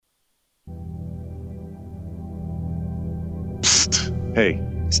Hey,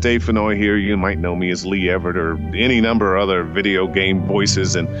 it's Dave Fennoy here. You might know me as Lee Everett or any number of other video game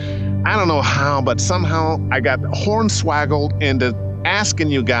voices. And I don't know how, but somehow I got hornswaggled into asking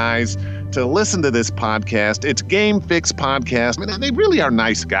you guys to listen to this podcast. It's Game Fix Podcast. I mean, they really are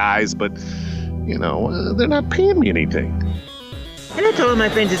nice guys, but, they're not paying me anything. Hello to all my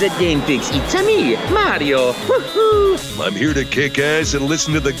friends at Game Fix. It's me, Mario. Woohoo! I'm here to kick ass and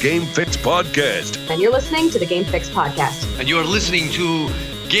listen to the Game Fix Podcast. And you're listening to the Game Fix Podcast. And you're listening to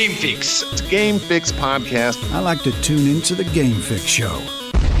Game Fix. It's Game Fix Podcast. I like to tune into the Game Fix show.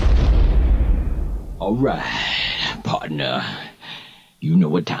 All right, partner. You know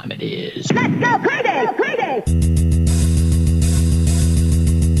what time it is. Let's go crazy!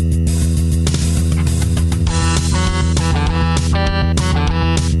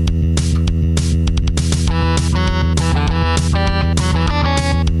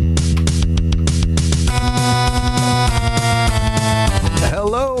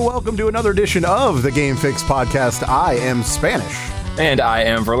 Hello, welcome to another edition of the Game Fix Podcast. I am Spanish. And I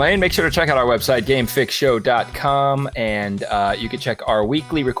am Verlaine. Make sure to check out our website, gamefixshow.com, and you can check our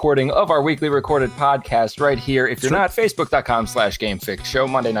weekly recording of our weekly recorded podcast right here. If you're not, facebook.com/gamefixshow,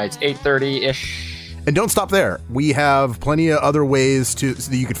 Monday nights, 8:30-ish. And don't stop there. We have plenty of other ways so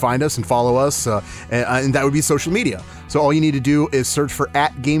that you could find us and follow us, and that would be social media. So all you need to do is search for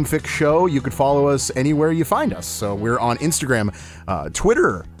 @GameFixShow. You could follow us anywhere you find us. So we're on Instagram,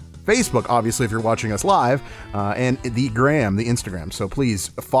 Twitter, Facebook, obviously, if you're watching us live, and the Instagram. So please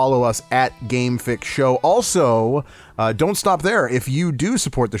follow us @GameFixShow. Also, don't stop there. If you do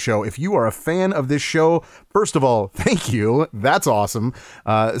support the show, if you are a fan of this show, first of all, thank you. That's awesome.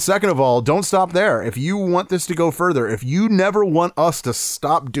 Second of all, don't stop there. If you want this to go further, if you never want us to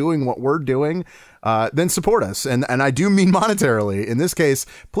stop doing what we're doing, then support us. And I do mean monetarily. In this case,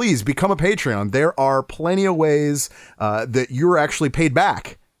 please become a Patreon. There are plenty of ways that you're actually paid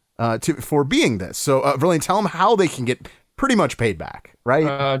back for being this. So, Verlaine, tell them how they can get pretty much paid back,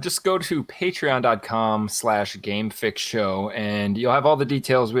 right? Just go to patreon.com/gamefixshow and you'll have all the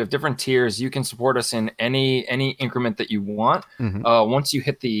details. We have different tiers. You can support us in any increment that you want. Mm-hmm. Once you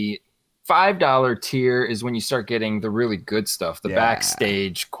hit the $5 tier is when you start getting the really good stuff, the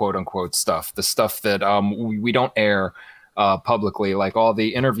backstage quote unquote stuff, the stuff that we don't air publicly, like all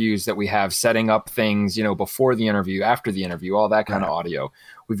the interviews that we have, setting up things, before the interview, after the interview, all that kind of audio.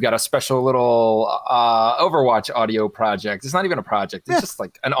 We've got a special little Overwatch audio project. It's not even a project. It's just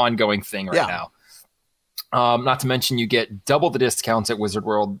like an ongoing thing right now. Not to mention you get double the discounts at Wizard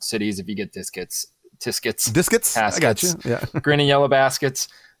World Cities if you get Tiskets. Baskets? I got you. Yeah. Green and yellow baskets.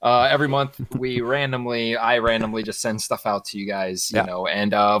 Every month I randomly just send stuff out to you guys,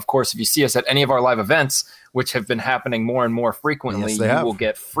 and of course, if you see us at any of our live events, which have been happening more and more frequently, you will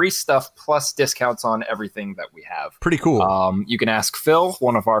get free stuff plus discounts on everything that we have. Pretty cool. You can ask Phil,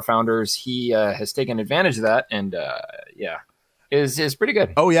 one of our founders. He has taken advantage of that, and is pretty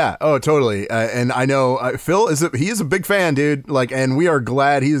good. Oh yeah. Oh totally. And I know Phil he is a big fan, dude. And we are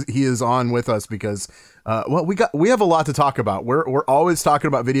glad he is on with us because we have a lot to talk about. We're always talking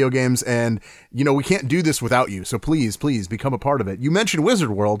about video games, and we can't do this without you. So please become a part of it. You mentioned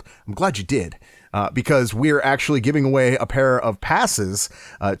Wizard World. I'm glad you did. Because we're actually giving away a pair of passes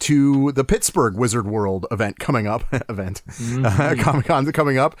to the Pittsburgh Wizard World event coming up. Comic-Con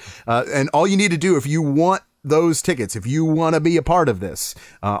coming up. And all you need to do if you want those tickets, if you want to be a part of this,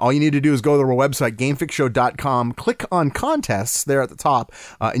 all you need to do is go to our website, gamefixshow.com, click on contests there at the top,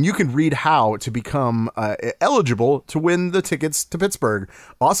 and you can read how to become eligible to win the tickets to Pittsburgh.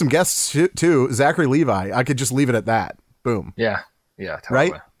 Awesome guests too. Zachary Levi. I could just leave it at that. Boom. Yeah. Totally.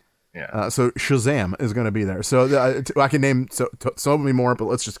 Right? Yeah. So Shazam is going to be there. So I can name so many more, but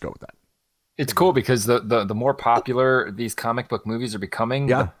let's just go with that. It's cool because the more popular these comic book movies are becoming,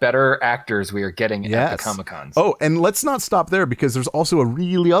 the better actors we are getting at the Comic-Cons. Oh, and let's not stop there because there's also a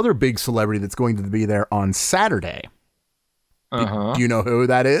really other big celebrity that's going to be there on Saturday. Do you know who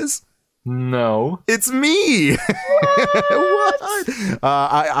that is? No. It's me. What?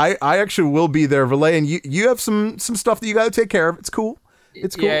 I actually will be there, Verlaine. You have some stuff that you got to take care of. It's cool.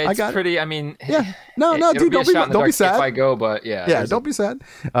 It's cool. Yeah, I got pretty. It. I mean, no, dude, don't be sad. If I go, but don't be sad.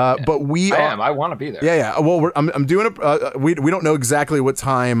 But I want to be there. Yeah. Well, I'm doing we don't know exactly what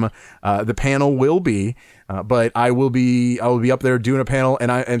time the panel will be, But I will be up there doing a panel,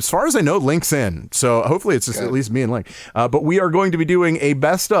 and as far as I know, Link's in. So hopefully it's just at least me and Link. But we are going to be doing a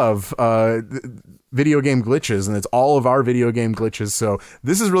best of video game glitches, and it's all of our video game glitches. So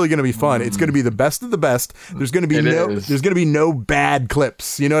this is really going to be fun. It's going to be the best of the best. There's going to be no bad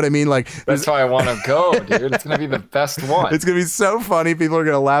clips. You know what I mean? Like that's why I want to go, dude. It's going to be the best one. It's going to be so funny. People are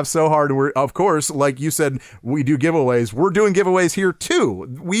going to laugh so hard. And we're, of course, like you said, we do giveaways. We're doing giveaways here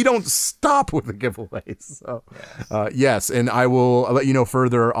too. We don't stop with the giveaways. So yes, and I will let you know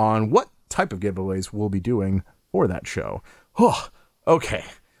further on what type of giveaways we'll be doing for that show. Oh, okay.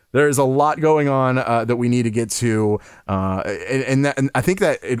 There's a lot going on that we need to get to, and I think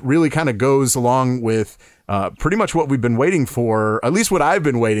that it really kind of goes along with pretty much what we've been waiting for, at least what I've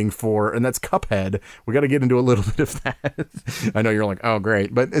been waiting for, and that's Cuphead. We got to get into a little bit of that. I know you're like, oh,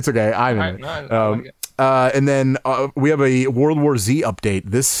 great, but it's okay. I'm in it. And then we have a World War Z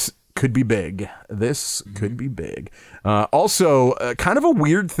update. This could be big. Also, kind of a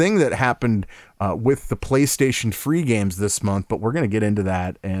weird thing that happened with the PlayStation free games this month, but we're going to get into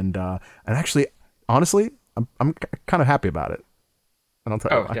that. And actually, honestly, I'm kind of happy about it. And I'll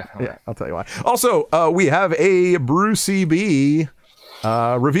tell you why. Definitely. Yeah, I'll tell you why. Also, we have a Brucey B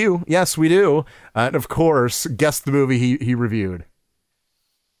review. Yes, we do. And of course, guess the movie he reviewed.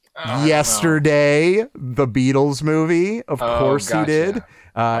 Yesterday, the Beatles movie. Of course he did.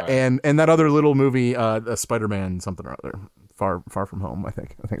 And that other little movie, Spider-Man something or other. Far From Home, I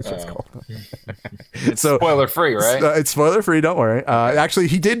think it's what it's called. It's spoiler free, right? It's spoiler free. Don't worry. Actually,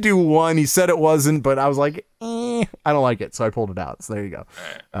 he did do one. He said it wasn't, but I was like, I don't like it, so I pulled it out. So there you go.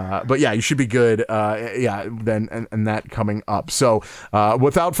 But yeah, you should be good. Then and that coming up. So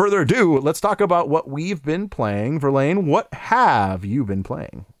without further ado, let's talk about what we've been playing. Verlaine, what have you been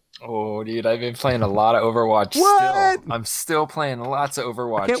playing? Oh, dude, I've been playing a lot of Overwatch. What? Still. I'm still playing lots of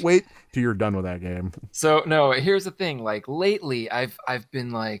Overwatch. I can't wait till you're done with that game. So, no, here's the thing. Like, lately, I've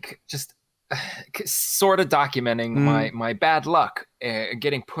been, like, just sort of documenting my bad luck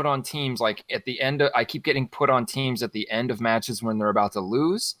getting put on teams. Like, at the end, I keep getting put on teams at the end of matches when they're about to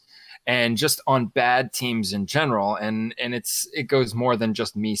lose. And just on bad teams in general, and it goes more than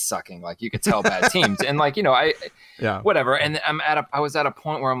just me sucking. Like, you could tell bad teams, and like, you know, whatever. And I was at a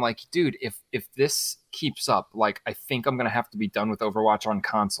point where I'm like, dude, if this keeps up, like, I think I'm gonna have to be done with Overwatch on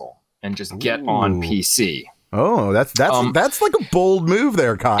console and just get on PC. Oh, that's like a bold move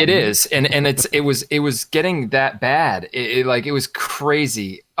there, Cotton. It is, and it was getting that bad. It was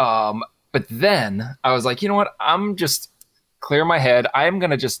crazy. But then I was like, you know what? I'm just clear my head. I'm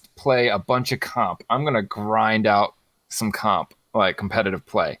going to just play a bunch of comp. I'm going to grind out some comp, like competitive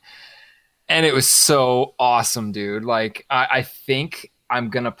play. And it was so awesome, dude. Like, I think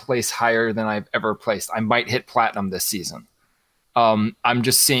I'm going to place higher than I've ever placed. I might hit platinum this season. I'm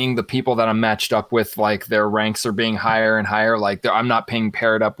just seeing the people that I'm matched up with, like, their ranks are being higher and higher. Like, I'm not being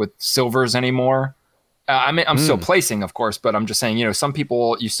paired up with silvers anymore. I'm still placing, of course, but I'm just saying, you know, some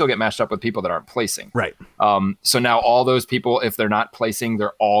people, you still get matched up with people that aren't placing. Right. So now all those people, if they're not placing,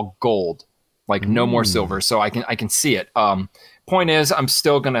 they're all gold, like no more silver. So I can see it. Point is, I'm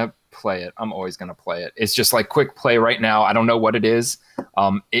still going to play it. I'm always going to play it. It's just like quick play right now. I don't know what it is.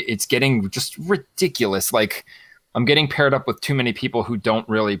 It's getting just ridiculous. Like, I'm getting paired up with too many people who don't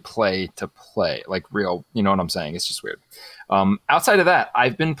really play to play, like real, you know what I'm saying? It's just weird. Outside of that,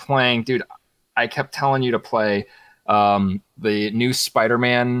 I've been playing, dude, I kept telling you to play the new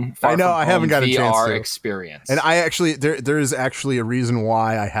Spider-Man I know, I haven't got a chance to. experience. And I actually, there is actually a reason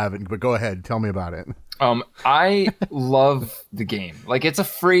why I haven't, but go ahead, tell me about it. I love the game. Like, it's a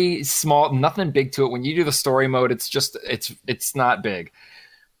free, small, nothing big to it. When you do the story mode, it's just, it's not big.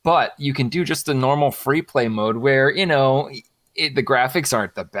 But you can do just a normal free play mode where, you know, the graphics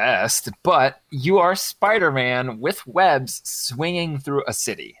aren't the best, but you are Spider-Man with webs swinging through a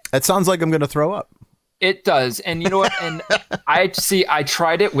city. That sounds like I'm going to throw up. It does. And you know what? And I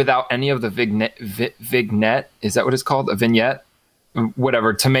tried it without any of the vignette. Is that what it's called? A vignette?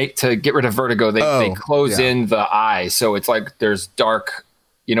 Whatever. To get rid of vertigo, they close in the eye. So it's like there's dark,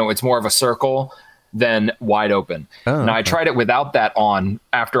 you know, it's more of a circle than wide open. Now, I tried it without that on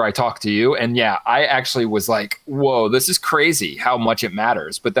after I talked to you. And yeah, I actually was like, whoa, this is crazy how much it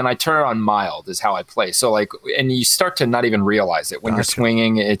matters. But then I turn it on mild is how I play. So like, and you start to not even realize it when you're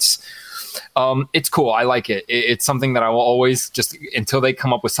swinging. It's cool. I like it. It's something that I will always just, until they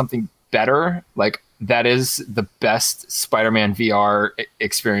come up with something better, like that is the best Spider-Man VR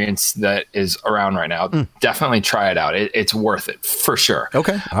experience that is around right now. Definitely try it out. It's worth it for sure.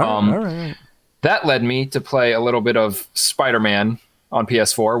 Okay. All right. That led me to play a little bit of Spider-Man on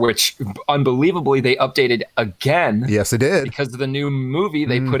PS4, which unbelievably they updated again. Yes, it did. Because of the new movie,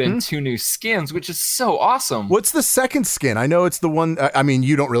 they put in 2 new skins, which is so awesome. What's the second skin? I know it's the one. I mean,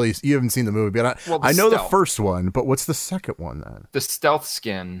 you haven't seen the movie, but I know the first one. But what's the second one then? The stealth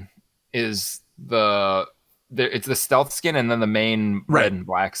skin is it's the stealth skin and then the main red and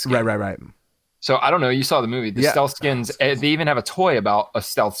black skin. Right. So I don't know. You saw the movie. The stealth skins. They even have a toy about a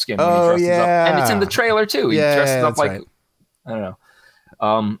stealth skin. When he dresses up, and it's in the trailer too. He dresses up like I don't know.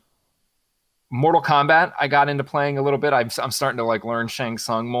 Mortal Kombat, I got into playing a little bit. I'm starting to like learn Shang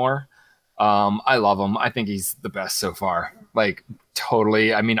Tsung more. I love him. I think he's the best so far. Like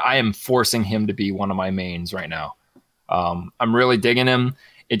totally. I mean, I am forcing him to be one of my mains right now. I'm really digging him.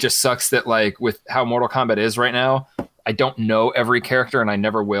 It just sucks that like with how Mortal Kombat is right now, I don't know every character and I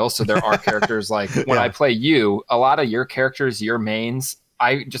never will. So there are characters like when I play you, a lot of your characters, your mains,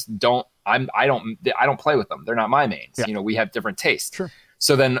 I just don't. I don't play with them. They're not my mains. Yeah. You know, we have different tastes. Sure.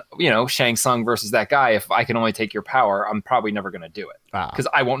 So then, you know, Shang Tsung versus that guy, if I can only take your power, I'm probably never going to do it because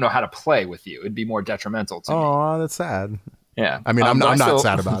I won't know how to play with you. It'd be more detrimental to me. Oh, that's sad. Yeah. I mean, I'm not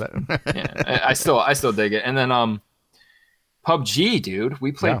sad about it. Yeah, I still dig it. And then PUBG, dude,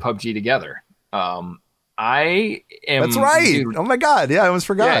 we played PUBG together. I am. That's right. Dude, oh my God. Yeah, I almost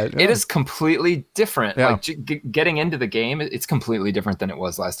forgot. It is completely different. Yeah. Like getting into the game, it's completely different than it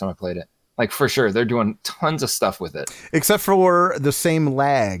was last time I played it. Like for sure, they're doing tons of stuff with it. Except for the same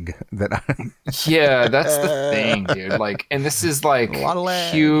lag that Yeah, that's the thing, dude. Like, and this is like a lot of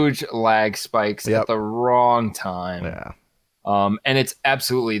lag. Huge lag spikes at the wrong time. Yeah. And it's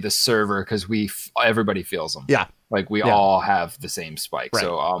absolutely the server because everybody feels them. Yeah. Like we all have the same spike. Right.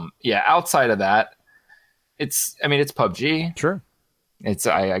 So outside of that, it's PUBG. Sure. It's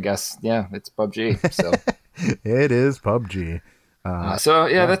I guess it's PUBG. So it is PUBG.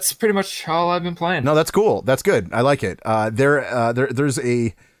 That's pretty much all I've been playing. No, that's cool. That's good. I like it. There's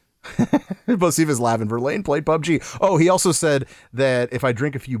a Bosif is laughing. Verlaine played PUBG. Oh, he also said that if I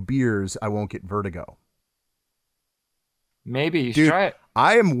drink a few beers, I won't get vertigo. Maybe you should try it.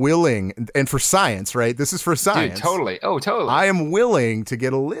 I am willing, and for science, right? This is for science. Dude, totally. Oh, totally. I am willing to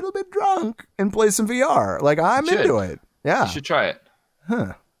get a little bit drunk and play some VR. Like I'm into it. Yeah, you should try it.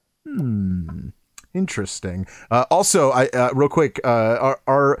 Huh. Interesting. Also, I real quick,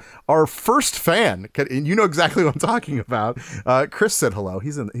 our first fan, you know exactly what I'm talking about. Chris said hello.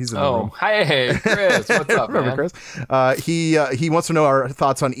 He's in the room. Oh, hey, Chris. What's up, Remember man? Chris? He wants to know our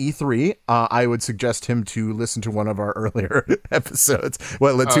thoughts on E3. I would suggest him to listen to one of our earlier episodes.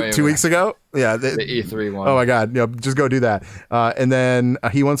 What, two weeks ago? Yeah, the E3 one. Oh my God, just go do that. And then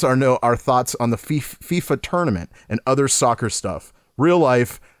he wants to know our thoughts on the FIFA tournament and other soccer stuff. Real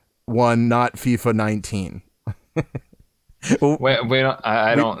life one, not FIFA 19. Well, we don't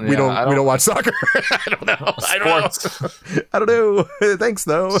watch soccer. I don't know. I don't know. Thanks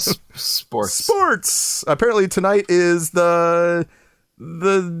though. Sports. Apparently tonight is the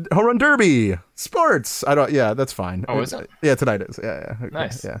home run derby. Sports. That's fine. Oh, is it? Yeah, tonight is. Yeah. Okay.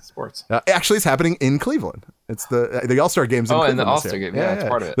 Nice. Yeah. Sports. Actually, it's happening in Cleveland. It's the All-Star games in Cleveland. Oh, and the All-Star game. Yeah, that's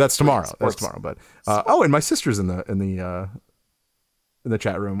part of it. That's tomorrow. But and my sister's in the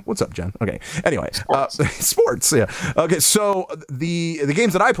chat room. What's up, Jen? Okay. Anyway, sports. Yeah. Okay. So the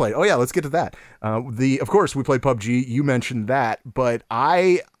games that I played. Oh yeah, let's get to that. Of course we played PUBG. You mentioned that, but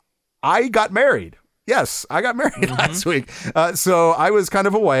I got married. Yes, I got married last week. So I was kind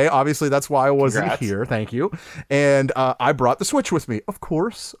of away. Obviously, that's why I wasn't here. Thank you. And I brought the Switch with me. Of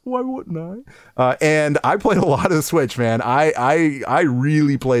course. Why wouldn't I? And I played a lot of the Switch, man. I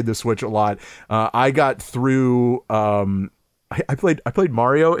really played the Switch a lot. I got through. I played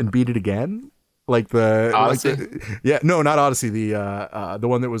Mario and beat it again, like the Odyssey. Not Odyssey, the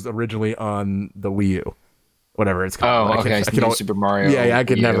one that was originally on the Wii U, whatever it's called. Oh, okay, Super Mario. Yeah, I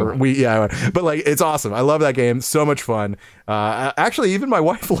could never. But like it's awesome. I love that game. So much fun. Actually, even my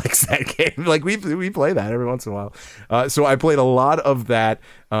wife likes that game. Like we play that every once in a while. So I played a lot of that,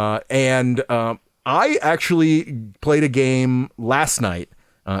 and I actually played a game last night.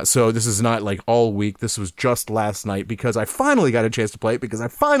 So this is not like all week. This was just last night because I finally got a chance to play it because I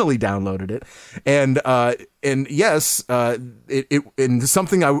finally downloaded it. And yes, and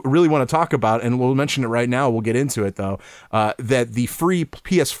something I really want to talk about, and we'll mention it right now. We'll get into it though, that the free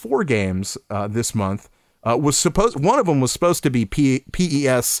PS4 games, this month, one of them was supposed to be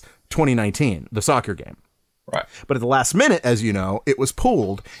PES 2019, the soccer game. Right. But at the last minute, as you know, it was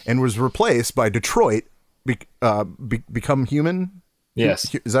pulled and was replaced by Detroit, Become Human.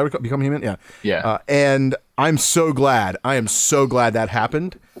 Yes. Is that what Become Human? Yeah. Yeah. And I'm so glad. I am so glad that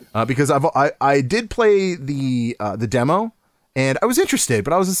happened because I did play the demo And I was interested,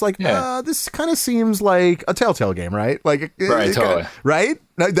 but I was just like, this kind of seems like a Telltale game, right? Like, right, totally. Right?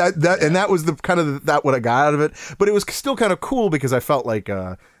 And that was the kind of what I got out of it. But it was still kind of cool because I felt like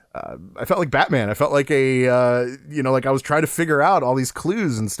Batman. I felt like like I was trying to figure out all these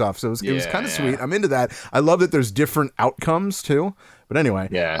clues and stuff. So it was kind of sweet. I'm into that. I love that there's different outcomes too. But anyway,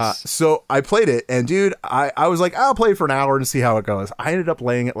 so I played it, and dude, I was like, I'll play it for an hour and see how it goes. I ended up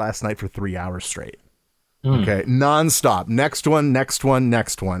playing it last night for 3 hours straight. Okay, nonstop. Next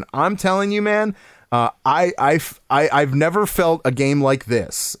one. I'm telling you, man, I've never felt a game like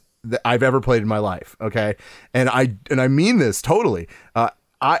this that I've ever played in my life. Okay, and I mean this totally.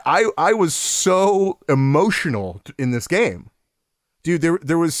 I was so emotional in this game, dude.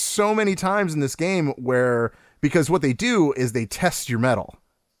 There was so many times in this game where, because what they do is they test your mettle.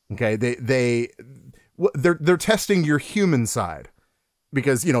 Okay, they're testing your human side.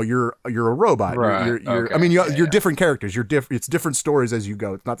 Because you're a robot, right? Okay. I mean, you're different characters. It's different stories as you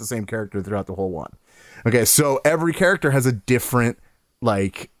go. It's not the same character throughout the whole one. Okay, so every character has a different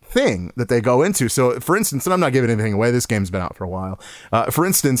thing that they go into. So, for instance, and I'm not giving anything away. This game's been out for a while. For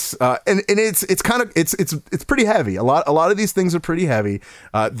instance, and it's kind of it's pretty heavy. A lot of these things are pretty heavy.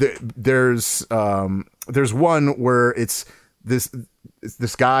 There's one where it's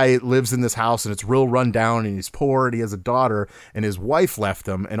this guy lives in this house and it's real run down and he's poor and he has a daughter and his wife left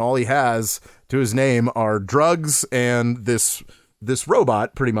him, and all he has to his name are drugs and this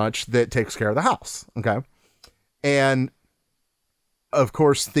robot pretty much that takes care of the house. Okay. And of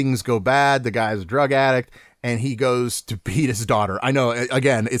course things go bad. The guy's a drug addict and he goes to beat his daughter. I know,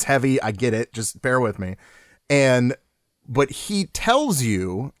 again, it's heavy. I get it. Just bear with me. But he tells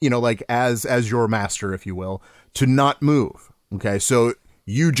you, as your master, if you will, to not move. Okay, so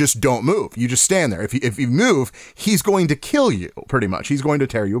you just don't move. You just stand there. If you move, he's going to kill you, pretty much. He's going to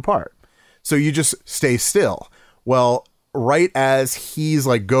tear you apart. So you just stay still. Well, right as he's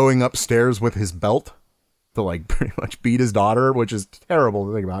going upstairs with his belt to pretty much beat his daughter, which is terrible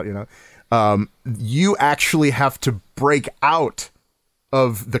to think about, you actually have to break out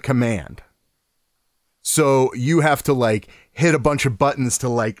of the command. So you have to hit a bunch of buttons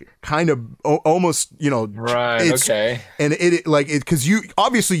to kind of almost, right. Okay. And it because you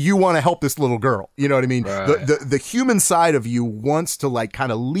obviously you want to help this little girl, you know what I mean? Right. The human side of you wants to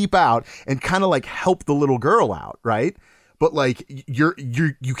kind of leap out and kind of help the little girl out. Right. But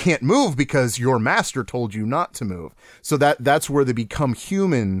you can't move because your master told you not to move. So that's where the become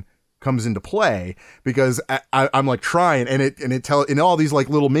human comes into play, because I'm trying and it tell in all these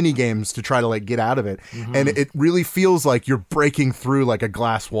little mini games to try to get out of it. Mm-hmm. And it really feels like you're breaking through a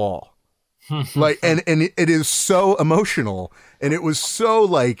glass wall. and it is so emotional, and it was so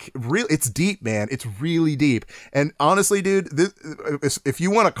real. It's deep, man. It's really deep. And honestly, dude, if you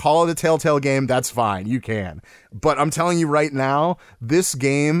want to call it a Telltale game, that's fine. You can. But I'm telling you right now, this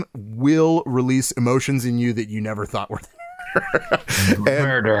game will release emotions in you that you never thought were there.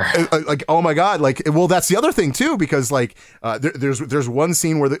 Murder. Oh my god, well, that's the other thing too, because there's one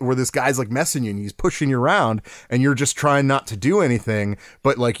scene where this guy's messing you and he's pushing you around and you're just trying not to do anything,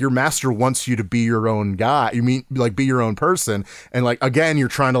 but your master wants you to be your own guy. You mean be your own person, and again you're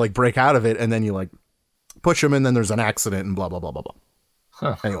trying to break out of it, and then you push him and then there's an accident and blah blah blah blah blah.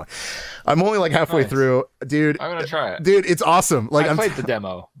 Huh. Anyway, I'm only halfway through, dude. I'm gonna try it, dude. It's awesome. I played the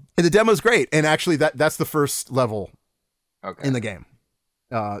demo, and the demo's great, and actually that's the first level. Okay. In the game.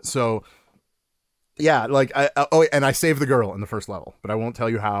 So yeah, and I saved the girl in the first level, but I won't tell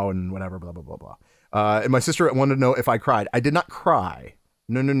you how and whatever, blah, blah, blah, blah. And my sister wanted to know if I cried. I did not cry.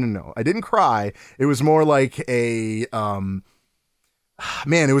 No. I didn't cry. It was more like a,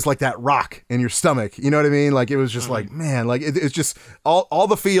 man, it was like that rock in your stomach. You know what I mean? It was just man, it's just all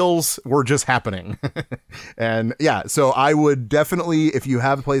the feels were just happening. And yeah, so I would definitely, if you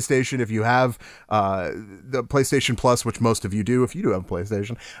have a PlayStation, if you have the PlayStation Plus, which most of you do, if you do have a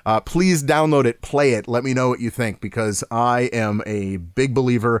PlayStation, please download it, play it. Let me know what you think, because I am a big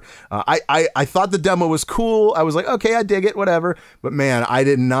believer. I thought the demo was cool. I was like, okay, I dig it, whatever. But man, I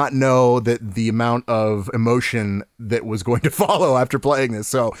did not know that the amount of emotion that was going to follow after playing this.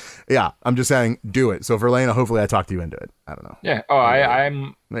 So yeah, I'm just saying, do it. So Verlaine, hopefully I talked you into it. I don't know. Yeah. Oh,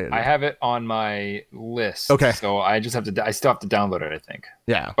 I have it on my list. Okay. So I still have to download it, I think.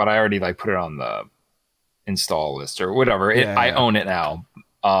 Yeah. But I already put it on the install list or whatever. I own it now.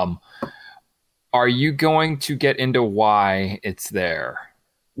 Are you going to get into why it's there?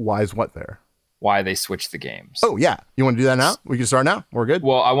 Why is what there? Why they switched the games? Oh yeah. You want to do that now? We can start now. We're good.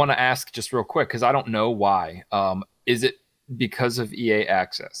 Well, I want to ask just real quick, because I don't know why. Is it because of EA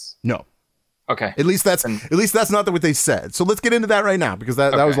Access? No. Okay. At least that's not what they said. So let's get into that right now, because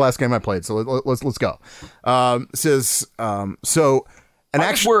that was the last game I played. So let's go. Says so. And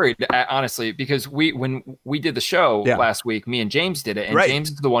I was worried, honestly, because when we did the show last week, me and James did it, and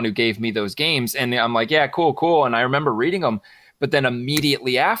James is the one who gave me those games, and I'm like, yeah, cool, and I remember reading them, but then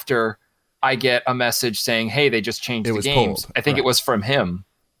immediately after, I get a message saying, hey, they just changed the games. Pulled. I think it was from him.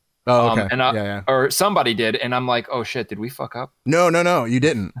 Oh, okay. Or somebody did, and I'm like, oh shit, did we fuck up? No, you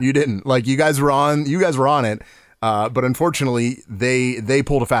didn't. Like, you guys were on it, but unfortunately, they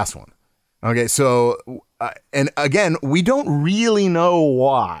pulled a fast one. Okay, so and again, we don't really know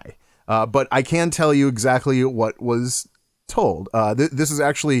why, but I can tell you exactly what was told. This is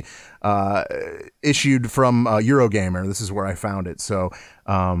actually issued from Eurogamer. This is where I found it. So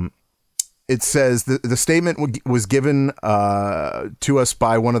it says the statement was given to us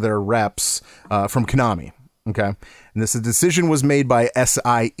by one of their reps from Konami. Okay, and this decision was made by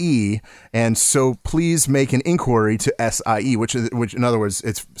SIE, and so please make an inquiry to SIE, which in other words,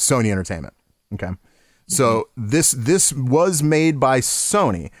 it's Sony Entertainment. Okay, so this was made by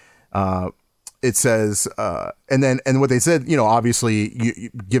Sony. It says, and what they said, obviously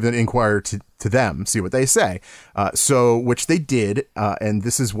you give an inquiry to them, see what they say. So which they did, and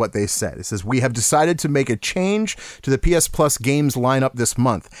this is what they said. It says, we have decided to make a change to the PS Plus games lineup this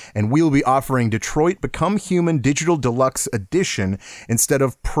month, and we will be offering Detroit Become Human Digital Deluxe Edition instead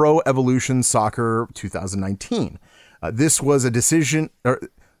of Pro Evolution Soccer 2019. This was a decision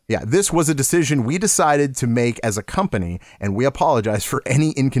we decided to make as a company, and we apologize for any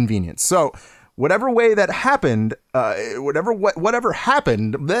inconvenience. So whatever way that happened, whatever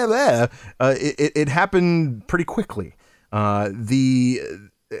happened, it happened pretty quickly. The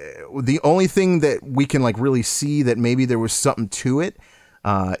only thing that we can really see that maybe there was something to it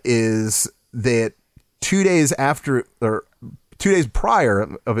is that 2 days after, or 2 days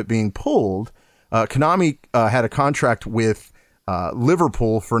prior of it being pulled, Konami had a contract with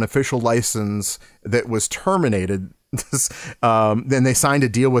Liverpool for an official license that was terminated. Then they signed a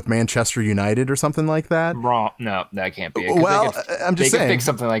deal with Manchester United or something like that. Wrong. No, that can't be it. Well, I'm just saying, they could fix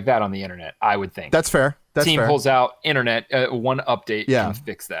something like that on the internet, I would think. That's fair. Team pulls out internet, one update can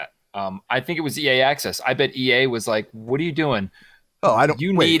fix that. I think it was EA Access. I bet EA was like, what are you doing? Oh, I don't.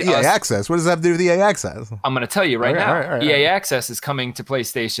 Need EA Access. What does that have to do with EA Access? I'm going to tell you right now. EA Access is coming to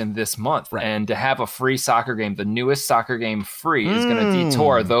PlayStation this month, and to have a free soccer game, the newest soccer game free, is going to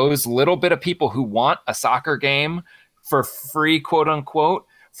detour those little bit of people who want a soccer game for free, quote unquote,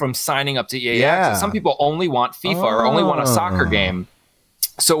 from signing up to EA Access. Some people only want FIFA or only want a soccer game.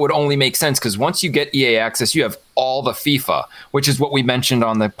 So it would only make sense, because once you get EA Access, you have all the FIFA, which is what we mentioned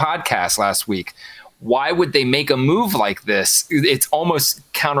on the podcast last week. Why would they make a move like this? It's almost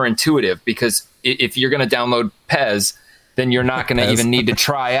counterintuitive, because if you're going to download PES, then you're not going to even need to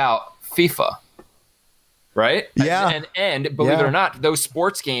try out FIFA. Right? Yeah. And believe it or not, those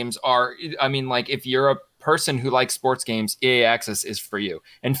sports games are, if you're a person who likes sports games, EA Access is for you.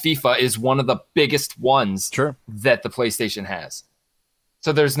 And FIFA is one of the biggest ones that the PlayStation has.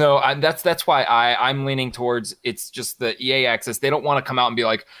 So there's no, that's why I'm leaning towards, it's just the EA Access. They don't want to come out and be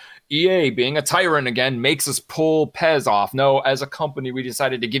like, EA being a tyrant again makes us pull PES off. No, as a company, we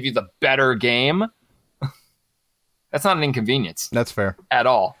decided to give you the better game. That's not an inconvenience. That's fair. At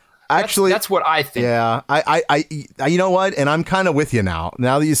all. Actually, that's what I think. Yeah, I you know what? And I'm kind of with you now.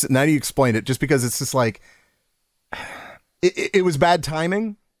 Now that you explained it, just because it's just like it was bad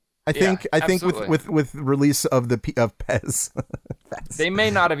timing. I think with release of PES, they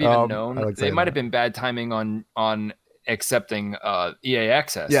may not have even known. They might have been bad timing on accepting EA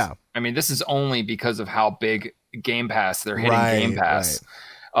Access. Yeah, I mean, this is only because of how big Game Pass they're hitting. Game Pass.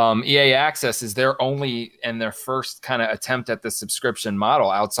 EA Access is their only and their first kind of attempt at the subscription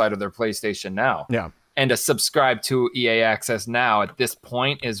model outside of their PlayStation Now. Yeah. And to subscribe to EA Access now at this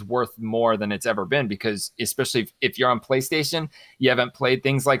point is worth more than it's ever been, because especially if you're on PlayStation, you haven't played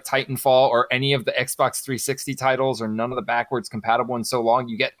things like Titanfall or any of the Xbox 360 titles or none of the backwards compatible in so long,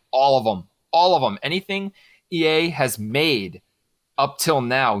 you get all of them. All of them. Anything EA has made up till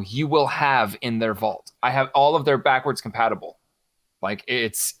now, you will have in their vault. I have all of their backwards compatible. Like,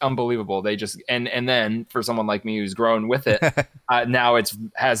 it's unbelievable. They just and then for someone like me who's grown with it, now it's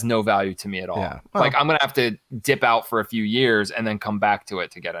has no value to me at all. Yeah. Well, like, I'm gonna have to dip out for a few years and then come back to it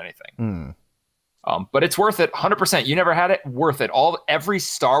to get anything. But it's worth it, 100%. You never had it, worth it. Every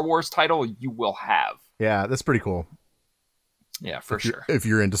Star Wars title you will have. Yeah, that's pretty cool. Yeah, for sure. If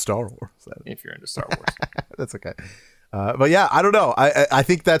you're into Star Wars. If you're into Star Wars, that's okay. But yeah, I don't know. I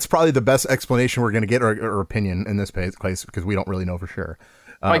think that's probably the best explanation we're going to get, or opinion in this place, because we don't really know for sure.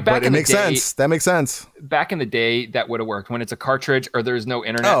 Like back but it in the makes day, sense. That makes sense. Back in the day, that would have worked when it's a cartridge or there's no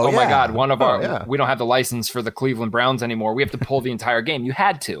internet. Oh, My yeah. God, Yeah. we don't have the license for the Cleveland Browns anymore. We have to pull the entire game. You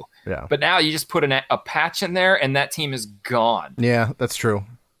had to. Yeah. But now you just put a patch in there and that team is gone. Yeah, that's true.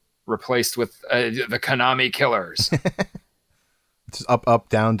 Replaced with the Konami killers. It's up,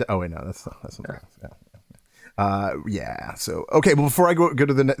 down. Oh wait, no, that's something else. Yeah. So okay, but before I go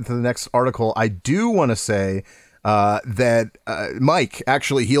to the next article, I do want to say that Mike,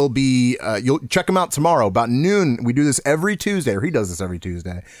 actually, he'll be. You'll check him out tomorrow about noon. We do this every Tuesday, or he does this every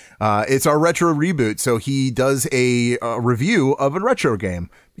Tuesday. It's our retro reboot, so he does a review of a retro game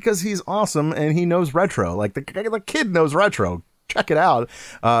because he's awesome and he knows retro. Like the kid knows retro. Check it out.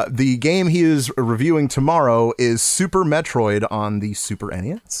 The game he is reviewing tomorrow is Super Metroid on the Super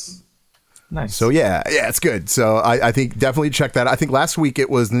NES. Nice. So yeah, it's good. So I think definitely check that out. I think last week it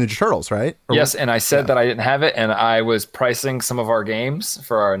was the Ninja Turtles, right? Yes, and I said that I didn't have it, and I was pricing some of our games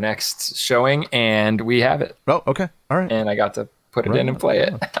for our next showing, and we have it. Oh, okay. All right. And I got to put it in and play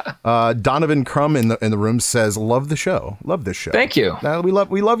it. Donovan Crumb in the room says, "Love the show. Love this show." Thank you. We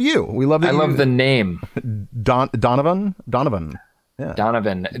love you. We love that. I love the name. Donovan. Yeah.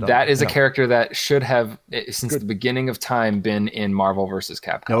 Donovan. That is a character that should have, since the beginning of time, been in Marvel vs.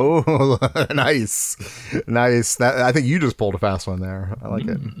 Capcom. Oh, nice. I think you just pulled a fast one there. I like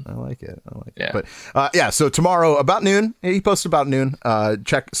it. Yeah. But so tomorrow about noon, he posted about noon.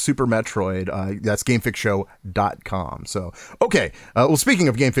 Check Super Metroid. That's GameFixShow.com. So, okay. Well, speaking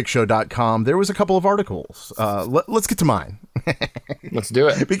of GameFixShow.com, there was a couple of articles. Let's get to mine. Let's do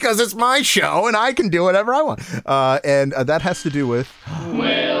it. Because it's my show and I can do whatever I want. And that has to do with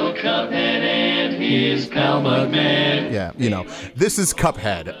Well, Cuphead and his pal Mugman. Yeah, this is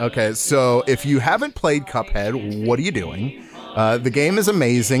Cuphead. Okay, so if you haven't played Cuphead, what are you doing? The game is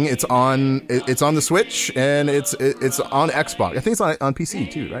amazing. It's on the Switch and it's on Xbox. I think it's on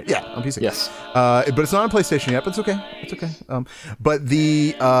PC too, right? Yeah, on PC. Yes. But it's not on PlayStation yet. But it's okay. It's okay. But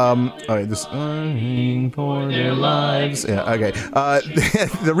the this for their lives. Yeah. Okay.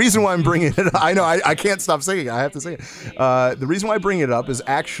 The reason why I'm bringing it up, I know I can't stop singing. I have to sing it. The reason why I bring it up is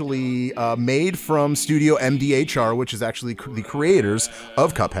actually made from Studio MDHR, which is actually the creators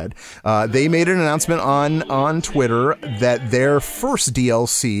of Cuphead. They made an announcement on Twitter that their first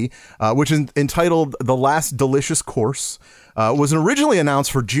DLC, which is entitled The Last Delicious Course, was originally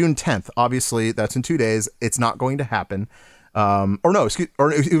announced for June 10th. Obviously, that's in 2 days. It's not going to happen.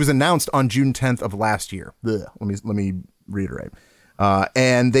 It was announced on June 10th of last year. Ugh, let me reiterate.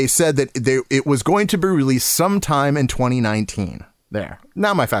 And they said that it was going to be released sometime in 2019. There.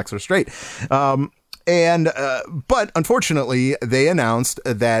 Now my facts are straight. But unfortunately, they announced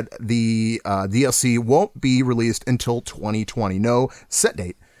that the DLC won't be released until 2020. No set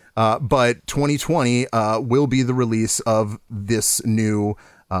date. But 2020 will be the release of this new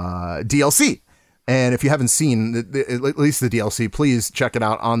DLC. And if you haven't seen at least the DLC, please check it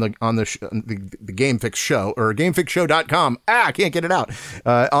out on the Game Fix show or GameFixShow.com. I can't get it out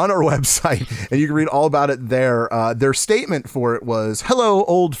on our website, and you can read all about it there. Their statement for it was, "Hello,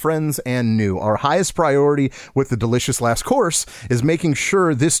 old friends and new. Our highest priority with the delicious last course is making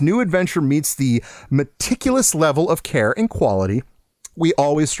sure this new adventure meets the meticulous level of care and quality we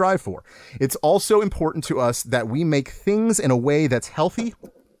always strive for. It's also important to us that we make things in a way that's healthy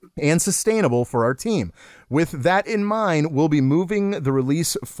and sustainable for our team. With that in mind, we'll be moving the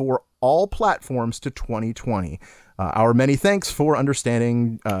release for all platforms to 2020. Our many thanks for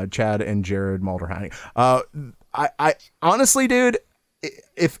understanding, Chad and Jared Mulderhani." I honestly, dude,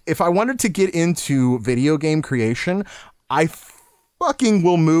 if I wanted to get into video game creation, I fucking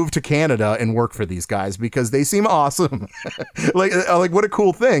will move to Canada and work for these guys because they seem awesome. like what a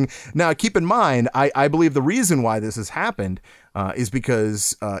cool thing. Now, keep in mind, I believe the reason why this has happened is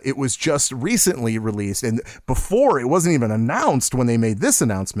because it was just recently released, and before it wasn't even announced when they made this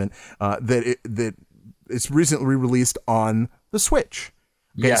announcement that it's recently released on the Switch.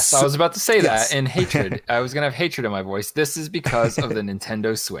 Okay, yes, I was about to say that in hatred. I was going to have hatred in my voice. This is because of the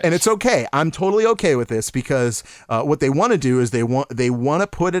Nintendo Switch. And it's okay. I'm totally okay with this because what they want to do is they want to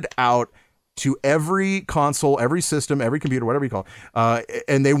put it out to every console, every system, every computer, whatever you call it.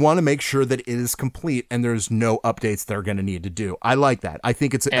 And they want to make sure that it is complete and there's no updates they're going to need to do. I like that. I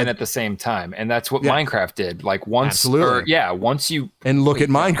think it's... And at the same time. And that's what Minecraft did. Like once... Absolutely. Once you... And look at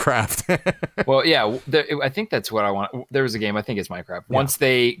Minecraft. Well, yeah, I think that's what I want. There was a game, I think it's Minecraft. Once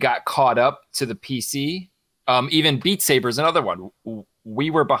they got caught up to the PC, even Beat Saber is another one. We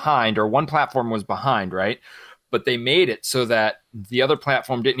were behind, or one platform was behind, right? But they made it so that the other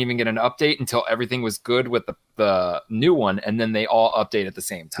platform didn't even get an update until everything was good with the new one, and then they all update at the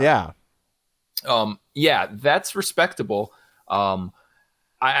same time. Yeah. That's respectable.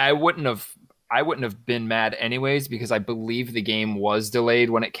 I wouldn't have been mad anyways, because I believe the game was delayed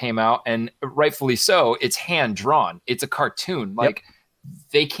when it came out, and rightfully so. It's hand drawn. It's a cartoon. Like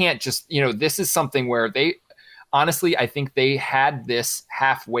they can't just, this is something where they honestly, I think they had this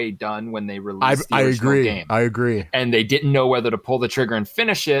halfway done when they released the original game. I agree. And they didn't know whether to pull the trigger and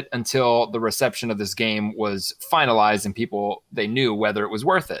finish it until the reception of this game was finalized and they knew whether it was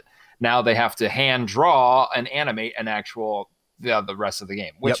worth it. Now they have to hand draw and animate an actual the rest of the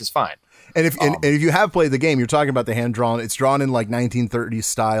game, which is fine. And if you have played the game, you're talking about the hand drawn. It's drawn in like 1930s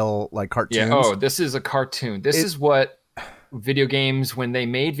style, like cartoons. Yeah. Oh, this is a cartoon. This is what video games, when they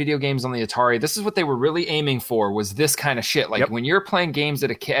made video games on the Atari, this is what they were really aiming for, was this kind of shit. Like when you're playing games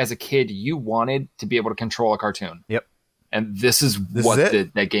as a kid, you wanted to be able to control a cartoon. Yep. And this is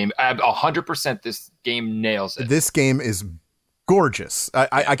that game. 100%. This game nails it. This game is gorgeous.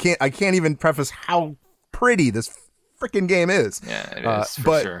 I can't even preface how pretty this freaking game is. Yeah, it is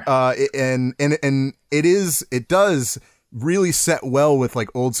but sure. And it does really set well with like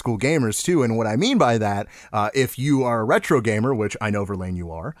old school gamers too. And what I mean by that, if you are a retro gamer, which I know Verlaine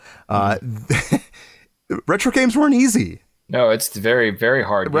you are, retro games weren't easy. No, it's very, very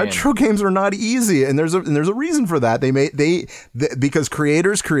hard. Retro games are not easy, and there's a reason for that. Because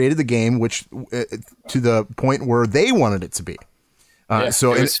creators created the game, which to the point where they wanted it to be.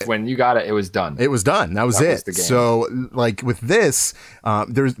 When you got it, it was done. It was done. That was it. The game. So, like with this,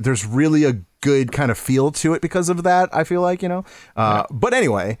 there's really a good kind of feel to it because of that. I feel like But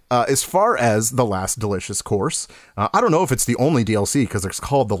anyway, as far as The Last Delicious Course, I don't know if it's the only DLC because it's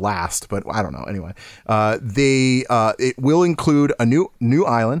called The Last, but I don't know. Anyway, it will include a new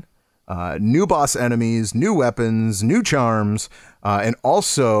island, new boss enemies, new weapons, new charms, and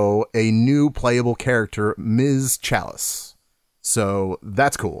also a new playable character, Ms. Chalice. So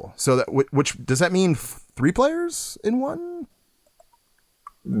that's cool. So which does that mean 3 players in one?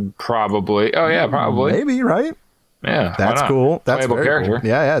 Probably. Oh yeah, probably. Maybe, right? Yeah, that's cool. That's playable very character. Cool.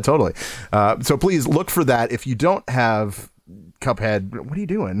 Yeah, totally. So please look for that. If you don't have Cuphead, what are you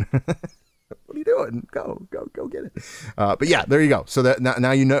doing? What are you doing? Go get it. But yeah, there you go. So that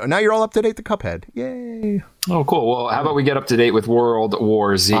now you know. Now you're all up to date. The Cuphead. Yay! Oh, cool. Well, how about we get up to date with World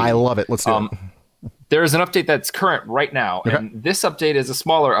War Z? I love it. Let's do it. There's an update that's current right now, and this update is a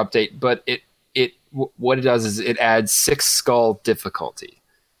smaller update, but what it does is it adds 6 skull difficulty.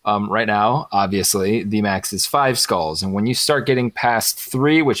 Right now, obviously, the max is 5 skulls, and when you start getting past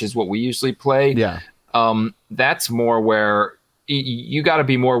 3, which is what we usually play, that's more where you got to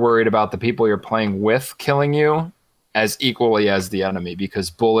be more worried about the people you're playing with killing you as equally as the enemy, because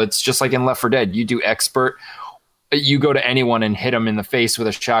bullets, just like in Left 4 Dead, you do expert, you go to anyone and hit them in the face with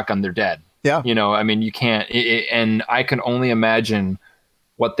a shotgun, they're dead. Yeah. I mean, you can't, and I can only imagine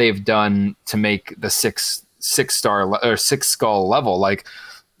what they've done to make the 6 skull level. Like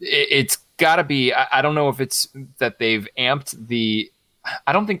it's gotta be, I don't know if it's that they've amped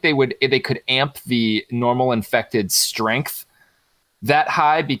I don't think they could amp the normal infected strength that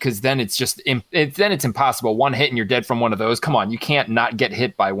high, because then it's just, it's impossible. One hit and you're dead from one of those. Come on. You can't not get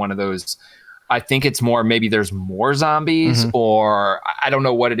hit by one of those. I think it's more, maybe there's more zombies or I don't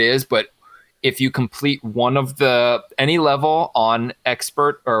know what it is, but if you complete one of any level on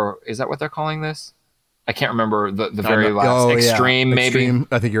expert, or is that what they're calling this? I can't remember the very last extreme, maybe. Extreme.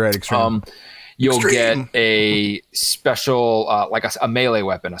 I think you're right. Extreme. You'll get a special, like a melee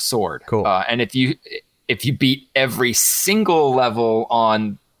weapon, a sword. Cool. And if you beat every single level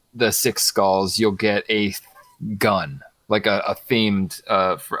on the 6 skulls, you'll get a gun, like a themed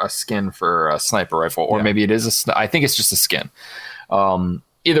for a skin for a sniper rifle, or maybe it is I think it's just a skin.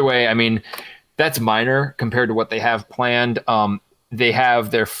 Either way, I mean, that's minor compared to what they have planned. They have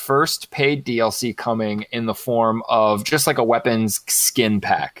their first paid DLC coming in the form of just like a weapons skin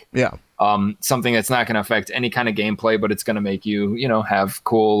pack. Yeah. Something that's not going to affect any kind of gameplay, but it's going to make you, have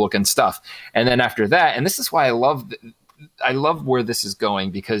cool looking stuff. And then after that, and this is why I love where this is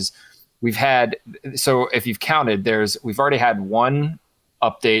going, because we've had, so if you've counted, we've already had one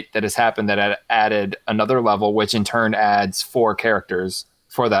update that has happened that added another level, which in turn adds 4 characters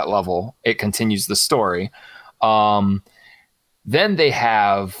for that level. It continues the story. Then they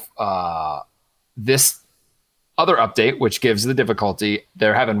have this other update, which gives the difficulty.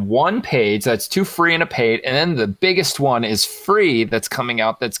 They're having 1 paid, so that's 2 free and a paid. And then the biggest one is free that's coming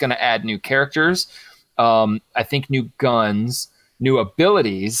out that's going to add new characters. I think new guns, new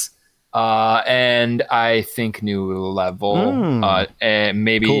abilities, and I think new level, and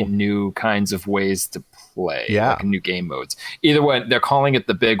maybe new kinds of ways to play, like new game modes. Either way, they're calling it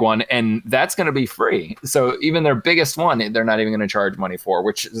the big one, and that's going to be free. So even their biggest one, they're not even going to charge money for,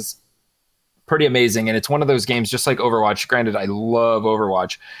 which is pretty amazing. And it's one of those games, just like Overwatch. Granted, I love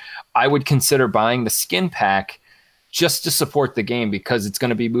Overwatch. I would consider buying the skin pack just to support the game, because it's going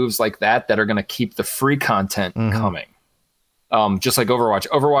to be moves like that are going to keep the free content coming. Just like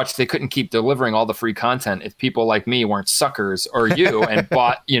Overwatch, they couldn't keep delivering all the free content if people like me weren't suckers, or you, and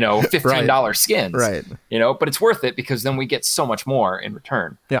bought, $15 skins, right? But it's worth it because then we get so much more in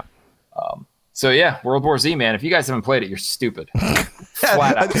return. Yeah. So yeah, World War Z, man. If you guys haven't played it, you're stupid.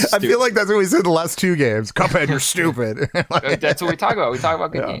 Flat out stupid. I feel like that's what we said the last 2 games. Cuphead, you're stupid. That's what we talk about. We talk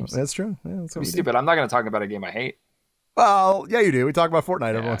about good games. That's true. Yeah, that's what we stupid. I'm not going to talk about a game I hate. Well, yeah, you do. We talk about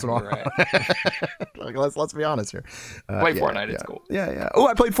Fortnite every once in a while. Right. let's be honest here. Play Fortnite. It's cool. Yeah. Oh,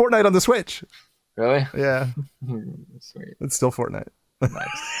 I played Fortnite on the Switch. Really? Yeah. Sweet. It's still Fortnite.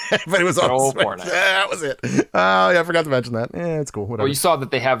 Nice. But it was on the Switch. Fortnite. Yeah, that was it. Oh, yeah, I forgot to mention that. Yeah, it's cool. Whatever. Well, you saw that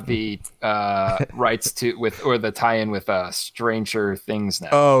they have the rights to or the tie-in with Stranger Things now.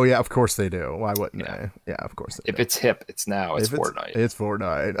 Oh yeah, of course they do. Why wouldn't they? Yeah, of course they do. If it's hip, it's now. It's Fortnite. It's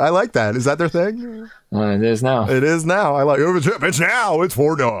Fortnite. I like that. Is that their thing? It is now. It is now. I like it. If it's hip, it's now. It's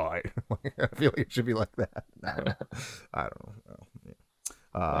Fortnite. I feel like it should be like that. I don't know.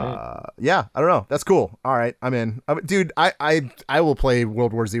 Yeah, I don't know. That's cool. All right, I'm in. Dude, I will play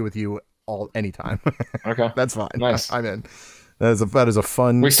World War Z with you anytime. Okay, that's fine. Nice. I'm in. That is a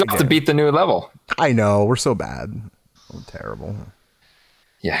fun. We still have to beat the new level. I know, we're so bad. We're terrible.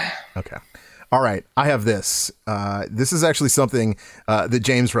 Yeah. Okay. All right. I have this. This is actually something that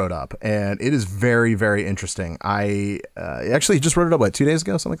James wrote up, and it is very, very interesting. I actually just wrote it up 2 days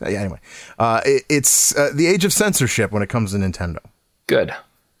ago, something like that. Yeah. Anyway, it's the age of censorship when it comes to Nintendo. Good.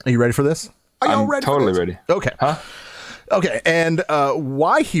 Are you ready for this? I'm totally ready. Okay. Huh? Okay. And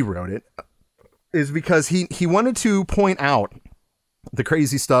why he wrote it is because he wanted to point out the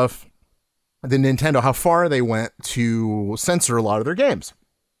crazy stuff, the Nintendo, how far they went to censor a lot of their games.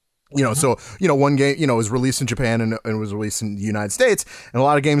 So, one game, was released in Japan and was released in the United States, and a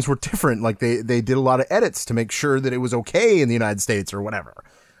lot of games were different. Like they did a lot of edits to make sure that it was okay in the United States or whatever.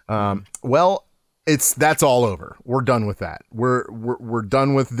 Well, that's all over. We're done with that. We're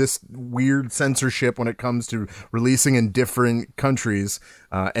done with this weird censorship when it comes to releasing in different countries,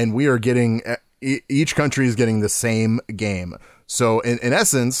 and we are getting each country is getting the same game. So in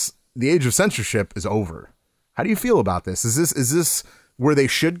essence, the age of censorship is over. How do you feel about this? Is this where they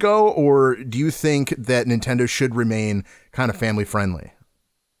should go, or do you think that Nintendo should remain kind of family friendly?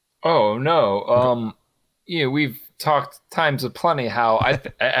 Oh no. We've talked times aplenty how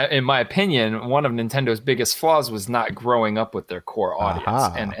in my opinion, one of Nintendo's biggest flaws was not growing up with their core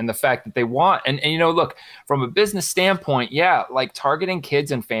audience, and the fact that they want and look, from a business standpoint, yeah, like targeting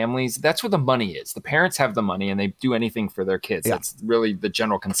kids and families, that's where the money is. The parents have the money and they do anything for their kids. Yeah. That's really the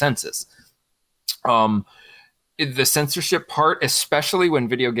general consensus. The censorship part, especially when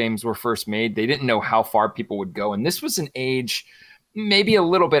video games were first made, they didn't know how far people would go, and this was an age maybe a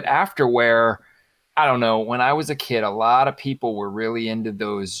little bit after where, I don't know, when I was a kid, a lot of people were really into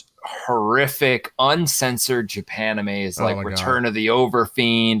those horrific, uncensored Japanimes like Return of the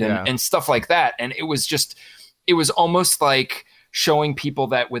Overfiend and stuff like that. And it was almost like showing people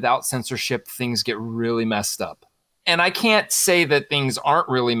that without censorship, things get really messed up. And I can't say that things aren't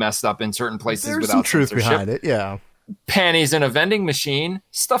really messed up in certain places without some truth censorship. Behind it, yeah. Panties in a vending machine,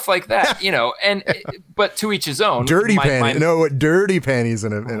 stuff like that, but to each his own. Dirty panties. No, dirty panties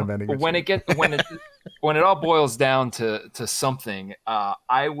in a vending machine. When it all boils down to something,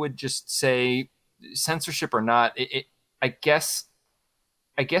 I would just say, censorship or not, I guess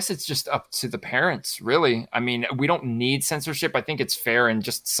it's just up to the parents, really. I mean, we don't need censorship. I think it's fair in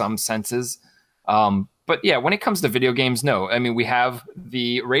just some senses. But yeah, when it comes to video games, no. I mean, we have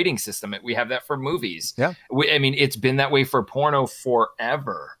the rating system. We have that for movies. Yeah. It's been that way for porno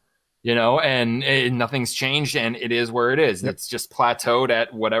forever, and nothing's changed, and it is where it is. Yep. It's just plateaued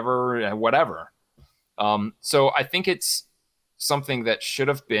at whatever. So I think it's something that should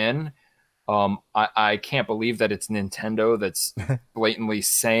have been. I can't believe that it's Nintendo that's blatantly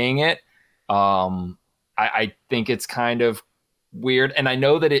saying it. I think it's kind of weird. And I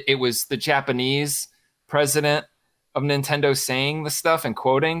know that it was the Japanese president of Nintendo saying the stuff and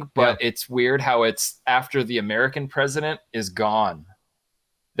quoting, but it's weird how it's after the American president is gone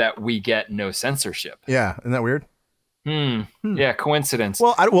that we get no censorship. Yeah. Isn't that weird? Yeah, coincidence.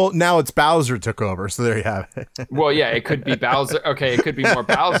 Well, now it's Bowser took over, so there you have it. Well, yeah, it could be Bowser. Okay, it could be more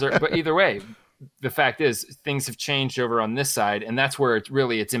Bowser, but either way, the fact is things have changed over on this side, and that's where it's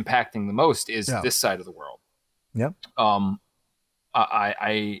impacting the most is this side of the world. Yeah.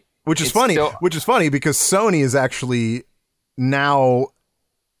 Which is funny because Sony is actually now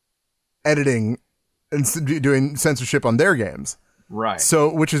editing and doing censorship on their games. Right.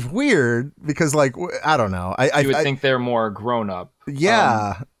 So, which is weird because, like, I don't know. I would think they're more grown up.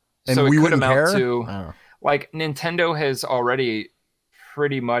 Yeah. And so we it could wouldn't amount care? to, like, Nintendo has already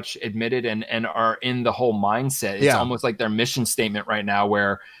pretty much admitted and are in the whole mindset. It's almost like their mission statement right now,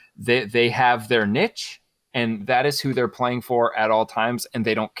 where they have their niche, and that is who they're playing for at all times, and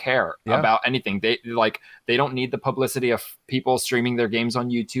they don't care about anything. They don't need the publicity of people streaming their games on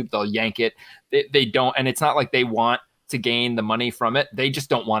YouTube. They'll yank it. They don't, and it's not like they want to gain the money from it. They just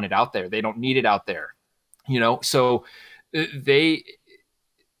don't want it out there. They don't need it out there, so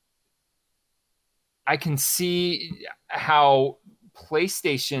I can see how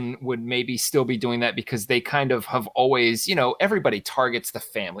PlayStation would maybe still be doing that, because they kind of have always, everybody targets the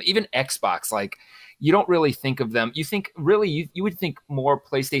family. Even Xbox, like, you don't really think of them. You think really, you would think more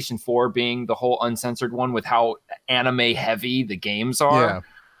PlayStation 4 being the whole uncensored one with how anime heavy the games are.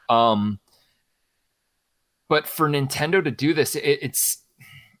 Yeah. But for Nintendo to do this, it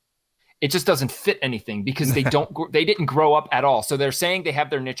just doesn't fit anything, because they didn't grow up at all. So they're saying they have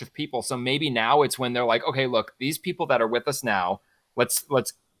their niche of people. So maybe now it's when they're like, okay, look, these people that are with us now, let's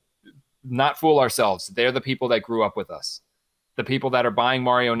not fool ourselves. They're the people that grew up with us. The people that are buying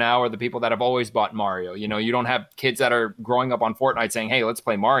Mario now are the people that have always bought Mario. You don't have kids that are growing up on Fortnite saying, hey, let's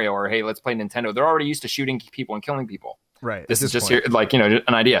play Mario, or hey, let's play Nintendo. They're already used to shooting people and killing people. Right. This is just here, like, an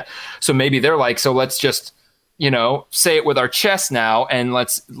idea. So maybe they're like, so let's just, say it with our chest now, and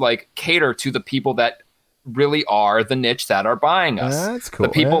let's, like, cater to the people that really are the niche that are buying us. That's cool.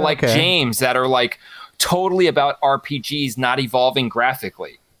 The people like James that are, like, totally about RPGs not evolving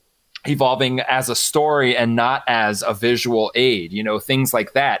graphically, evolving as a story and not as a visual aid, things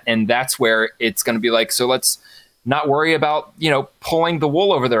like that. And that's where it's going to be like, so let's not worry about, pulling the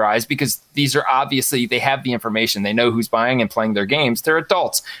wool over their eyes, because these are obviously, they have the information. They know who's buying and playing their games. They're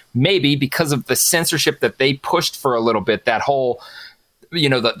adults. Maybe because of the censorship that they pushed for a little bit, that whole,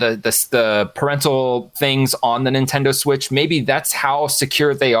 the parental things on the Nintendo Switch, maybe that's how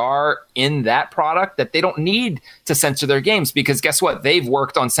secure they are in that product, that they don't need to censor their games, because guess what? They've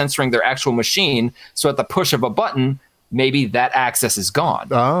worked on censoring their actual machine. So at the push of a button, maybe that access is gone.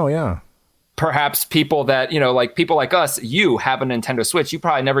 Oh, yeah. Perhaps people that, like people like us, you have a Nintendo Switch. You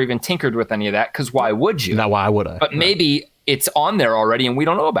probably never even tinkered with any of that, because why would you? No, why would I? But maybe it's on there already and we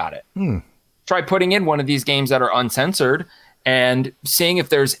don't know about it. Try putting in one of these games that are uncensored and seeing if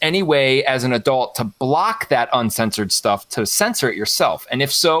there's any way as an adult to block that uncensored stuff, to censor it yourself. And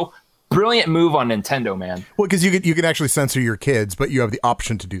if so, brilliant move on Nintendo, man. Well, because you can actually censor your kids, but you have the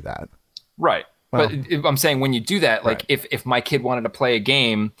option to do that. Right. Well, but I'm saying when you do that, like if my kid wanted to play a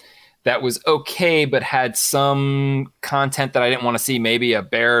game that was okay, but had some content that I didn't want to see, maybe a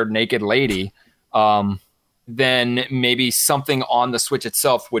bare naked lady, then maybe something on the Switch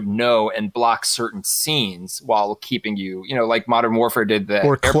itself would know and block certain scenes while keeping you, like Modern Warfare did that.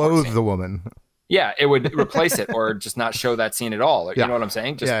 Or clothe the woman. Yeah, it would replace it, or just not show that scene at all. You know what I'm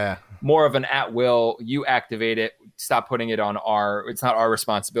saying? Just more of an at will, you activate it, stop putting it on it's not our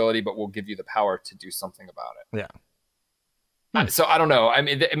responsibility, but we'll give you the power to do something about it. Yeah. So I don't know. I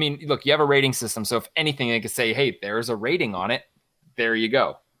mean, look, you have a rating system. So if anything, they could say, hey, there's a rating on it. There you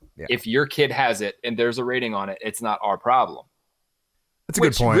go. Yeah. If your kid has it and there's a rating on it, it's not our problem. That's a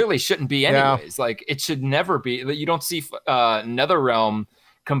good point. Which really shouldn't be anyways. Yeah. Like, it should never be. You don't see NetherRealm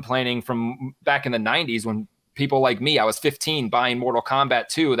complaining from back in the 90s when people like me, I was 15 buying Mortal Kombat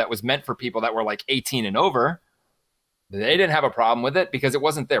 2 that was meant for people that were like 18 and over. They didn't have a problem with it because it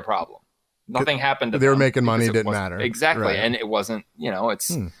wasn't their problem. Nothing happened to them. They were making money, it didn't matter. Exactly. Right. And it wasn't,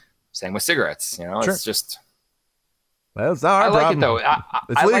 it's same with cigarettes, it's just. Well, it's not our problem. I like it though.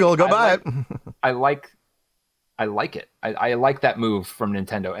 It's legal. Go buy it. I like it. I like that move from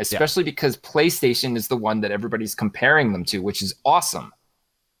Nintendo, especially because PlayStation is the one that everybody's comparing them to, which is awesome.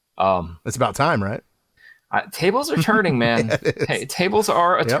 It's about time, right? Tables are turning, man. Hey, tables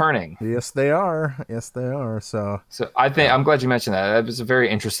are turning. Yes, they are. Yes, they are. So I think I'm glad you mentioned that. That was a very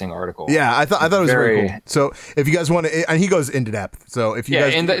interesting article. Yeah, I thought it was very cool. So if you guys want to, and he goes into depth. So if you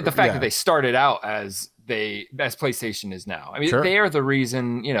guys, and the fact that they started out as PlayStation is now. I mean, they are the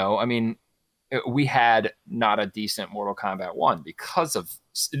reason. We had not a decent Mortal Kombat 1 because of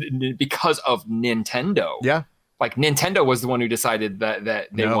Nintendo. Yeah, like Nintendo was the one who decided that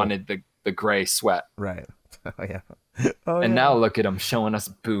they wanted the gray sweat. Right. Oh yeah. And now look at them showing us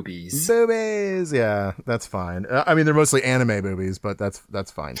boobies. Boobies. Yeah, that's fine. I mean, they're mostly anime boobies, but that's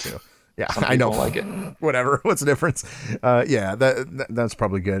fine too. Yeah, I know. Like it. Whatever. What's the difference? Yeah, that's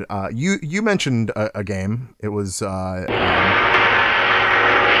probably good. You mentioned a game. It was. That's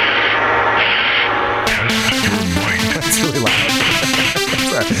really loud.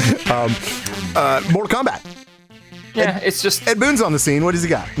 Mortal Kombat. Yeah, it's just Ed Boon's on the scene. What does he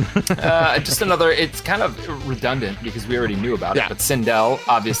got? just another. It's kind of redundant because we already knew about it. But Sindel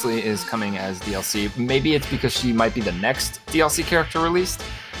obviously is coming as DLC. Maybe it's because she might be the next DLC character released.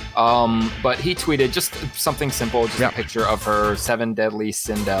 But he tweeted just something simple, just a picture of her 7 deadly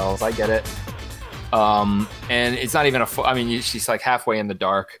Sindels. I get it. And it's not even she's like halfway in the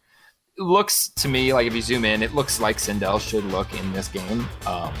dark. It looks to me like if you zoom in, it looks like Sindel should look in this game.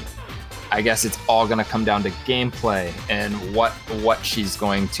 I guess it's all going to come down to gameplay and what she's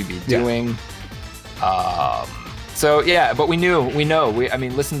going to be doing. But we know.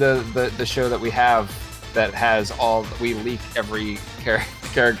 Listen to the show that we have that has we leak every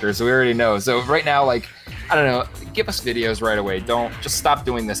character, so we already know. So right now, I don't know, give us videos right away. Don't just stop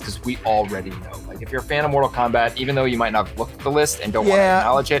doing this because we already know. Like if you're a fan of Mortal Kombat, even though you might not have looked at the list and don't want to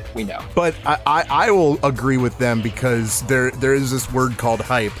acknowledge it, we know. But I will agree with them because there is this word called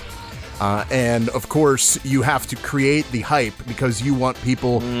hype. And of course, you have to create the hype because you want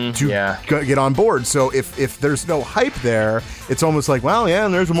people to get on board. So if there's no hype there, it's almost like, well,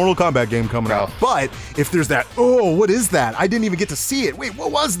 and there's a Mortal Kombat game coming out. But if there's that, what is that? I didn't even get to see it. Wait,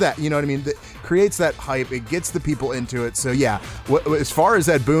 what was that? You know what I mean? That creates that hype. It gets the people into it. So yeah, as far as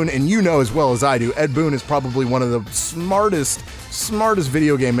Ed Boon, and you know as well as I do, Ed Boon is probably one of the smartest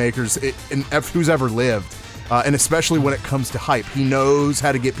video game makers who's ever lived. And especially when it comes to hype, he knows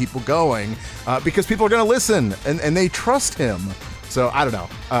how to get people going because people are going to listen and they trust him. So I don't know.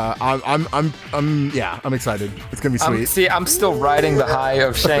 I'm excited. It's gonna be sweet. I'm still riding the high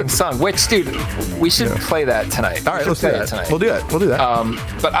of Shang Tsung. Which, dude, we should play that tonight. All right, let's do that tonight. We'll do that.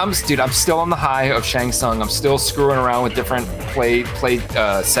 But I'm still on the high of Shang Tsung. I'm still screwing around with different play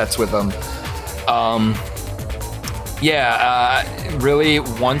sets with them. Really,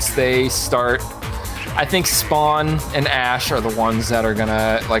 once they start. I think Spawn and Ash are the ones that are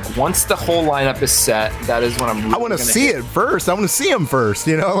gonna once the whole lineup is set. That is when I'm. Really I want to see it first. I want to see them first.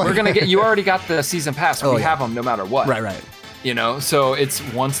 You know, we're gonna get. You already got the season pass. We have them no matter what. Right. You know, so it's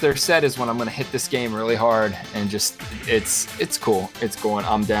once they're set is when I'm gonna hit this game really hard and just it's cool. It's going.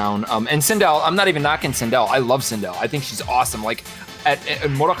 I'm down. And Sindel, I'm not even knocking Sindel. I love Sindel. I think she's awesome. At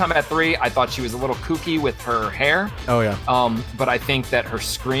Mortal Kombat 3, I thought she was a little kooky with her hair. Oh yeah. But I think that her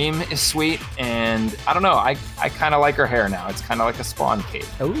scream is sweet, and I don't know. I kind of like her hair now. It's kind of like a Spawn cape.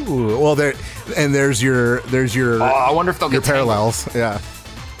 Ooh, well there's your. I wonder if they'll get parallels. Tangled. Yeah.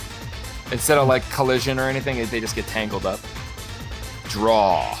 Instead of collision or anything, they just get tangled up.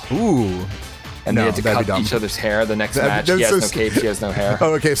 Draw. Ooh. And they had to cut each other's hair. The next match, he has no cape, she has no hair.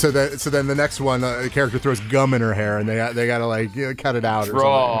 Oh, okay. So then the next one, the character throws gum in her hair, and they gotta cut it out.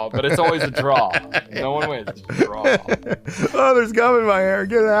 Draw, but it's always a draw. No one wins. Draw. Oh, there's gum in my hair.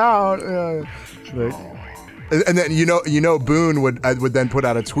 Get it out. And then Boone would then put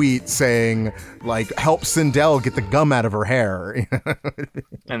out a tweet saying help Sindel get the gum out of her hair.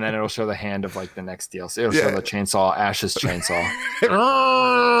 And then it'll show the hand of the next DLC. It'll show the chainsaw, Ash's chainsaw.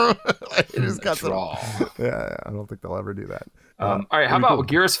 It just got draw. Yeah, I don't think they'll ever do that. All right, how about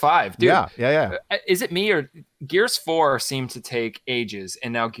Gears 5, dude? Yeah. Is it me or Gears 4 seemed to take ages,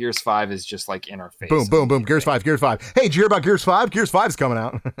 and now Gears 5 is just in our face? Boom. Gears 5. Hey, did you hear about Gears 5? Gears 5's coming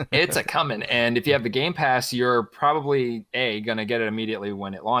out. It's coming, and if you have the Game Pass, you're probably gonna get it immediately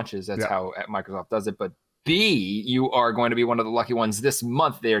when it launches. That's how Microsoft does it. But B, you are going to be one of the lucky ones. This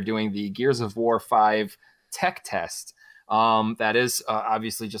month they are doing the Gears of War 5 tech test. That is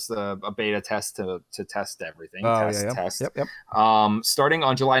obviously just a beta test to test everything. Test. Yep. Starting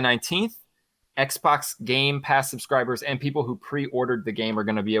on July 19th, Xbox Game Pass subscribers and people who pre-ordered the game are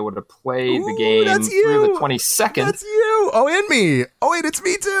going to be able to play the game through the 22nd. That's you. Oh, and me. Oh, wait, it's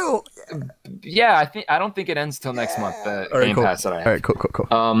me too. Yeah, I don't think it ends till next month. The Game Pass that I have. All right, cool.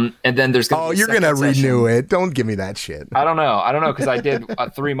 And then there's going to be you're going to renew it. Don't give me that shit. I don't know because I did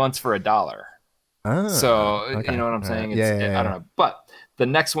 3 months for $1. So you know what I'm saying? I don't know. But the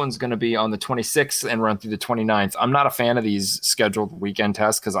next one's going to be on the 26th and run through the 29th. I'm not a fan of these scheduled weekend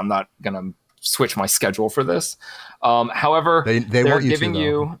tests because I'm not going to switch my schedule for this. However, they're giving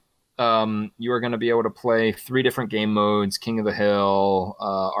you you are going to be able to play 3 different game modes: King of the Hill,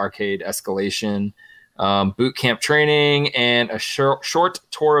 Arcade Escalation, Boot Camp Training, and a short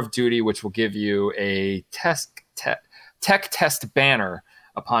tour of duty, which will give you a tech test banner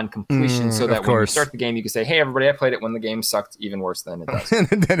upon completion, so that when you start the game, you can say, "Hey, everybody, I played it when the game sucked even worse than it does." And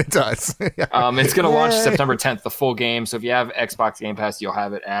then it does. It's going to launch September 10th, the full game. So if you have Xbox Game Pass, you'll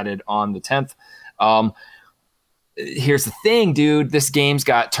have it added on the 10th. Here's the thing, dude. This game's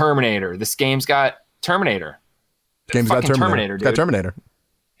got Terminator. Dude. Got Terminator.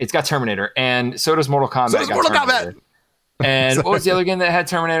 It's got Terminator, and so does Mortal Kombat. And what was the other game that had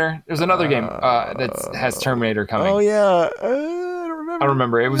Terminator? There's another game that has Terminator coming. Oh yeah, I don't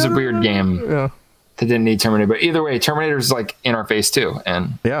remember. It was a weird game. Yeah. That didn't need Terminator, but either way, Terminator's like in our face too,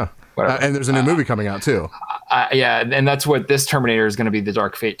 and whatever. And there's a new movie coming out too. And that's what this Terminator is going to be, the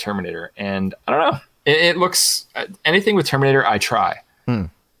Dark Fate Terminator. And I don't know, it looks anything with Terminator, I try.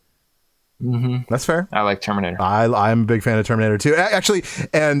 That's fair. I like Terminator. I'm a big fan of Terminator too, actually.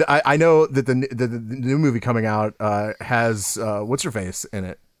 And I know that the new movie coming out has what's her face in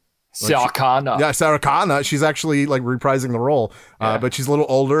it. Sarah Connor. Yeah, Sarah Connor. She's actually like reprising the role, but she's a little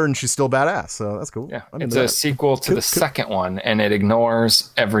older and she's still badass. So that's cool. Yeah, it's a sequel to the second one, and it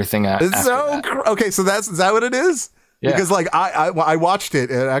ignores everything. It's so okay. So is that what it is? Yeah. Because like I watched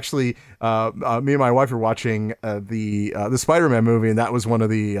it, and actually, me and my wife were watching the Spider-Man movie, and that was one of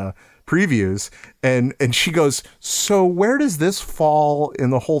the previews, and she goes, so where does this fall in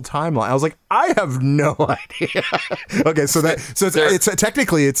the whole timeline? I was like, I have no idea. Okay, so it's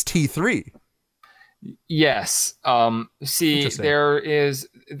technically it's T3. Yes. See,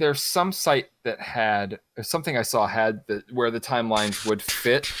 there's some site that had something I saw where the timelines would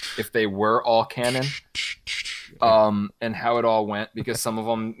fit if they were all canon. And how it all went, because some of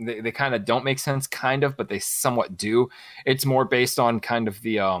them they kind of don't make sense, but they somewhat do. It's more based on kind of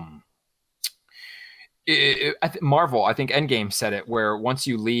the Marvel, I think Endgame said it, where once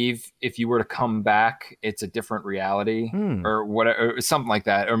you leave, if you were to come back, it's a different reality or whatever, or something like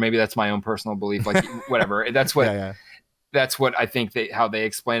that. Or maybe that's my own personal belief, like whatever. That's what that's what I think how they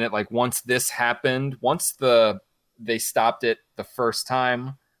explain it. Like once this happened, once they stopped it the first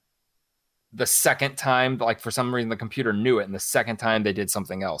time, the second time, like for some reason the computer knew it, and the second time they did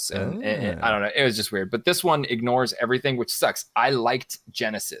something else, and I don't know, it was just weird. But this one ignores everything, which sucks. I liked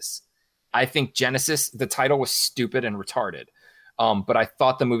Genesis. I think Genesis, the title was stupid and retarded, but I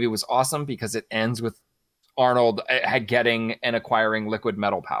thought the movie was awesome because it ends with Arnold getting and acquiring liquid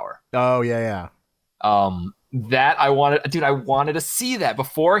metal power. Oh yeah. That I wanted to see that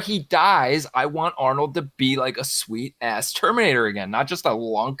before he dies. I want Arnold to be like a sweet ass Terminator again, not just a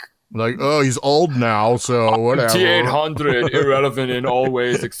lunk. Like, oh, he's old now, so whatever. T-800, irrelevant in all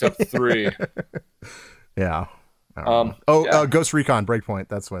ways except 3. Yeah. Ghost Recon Breakpoint.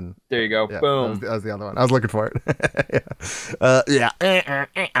 That's when. There you go. Yeah, Boom. That was the other one. I was looking for it.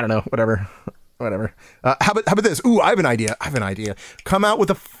 I don't know. Whatever. How about this? Ooh, I have an idea. Come out with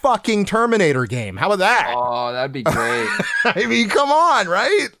a fucking Terminator game. How about that? Oh, that'd be great. I mean, come on,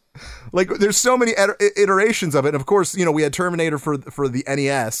 right? Like, there's so many iterations of it. And of course, we had Terminator for the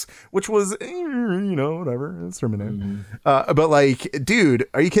NES, which was, whatever. It's Terminator. But like, dude,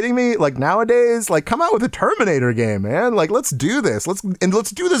 are you kidding me? Like nowadays, like, come out with a Terminator game, man. Like, let's do this. Let's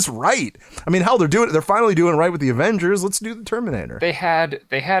do this right. I mean, hell, they're finally doing it right with the Avengers. Let's do the Terminator. They had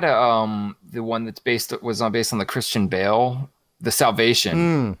a the one that's based on the Christian Bale, The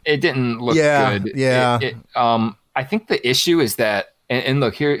Salvation. It didn't look good. Yeah. I think the issue is that. And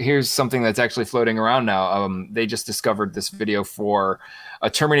look, here's something that's actually floating around now. They just discovered this video for a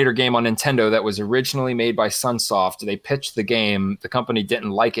Terminator game on Nintendo that was originally made by Sunsoft. They pitched the game. The company didn't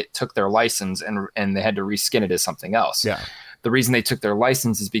like it, took their license, and they had to reskin it as something else. Yeah. The reason they took their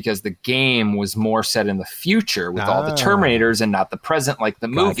license is because the game was more set in the future with all the Terminators and not the present like the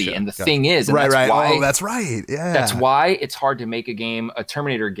movie. And the thing is, and right. Why, that's right. Yeah. That's why it's hard to make a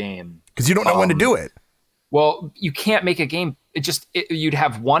Terminator game. Because you don't know when to do it. Well, you can't make a game. You'd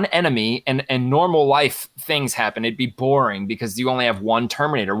have one enemy and normal life things happen. It'd be boring because you only have one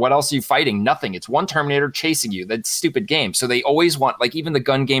Terminator. What else are you fighting? Nothing. It's one Terminator chasing you. That's a stupid game. So they always want, like, even the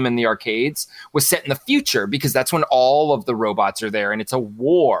gun game in the arcades was set in the future because that's when all of the robots are there and it's a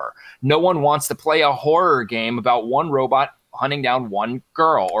war. No one wants to play a horror game about one robot hunting down one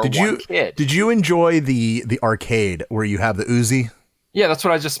girl or one kid. Did you enjoy the arcade where you have the Uzi? Yeah, that's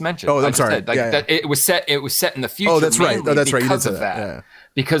what I just mentioned. Oh, I'm sorry. That it was set in the future. Oh, that's right. That's right. Because of that. Yeah.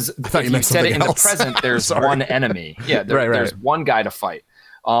 Because if you set it in the present, there's one enemy. Yeah, there's one guy to fight.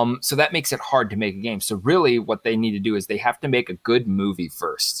 So that makes it hard to make a game. So really what they need to do is they have to make a good movie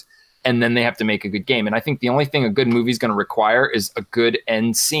first. And then they have to make a good game. And I think the only thing a good movie is going to require is a good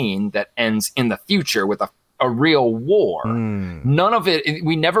end scene that ends in the future with a real war. None of it.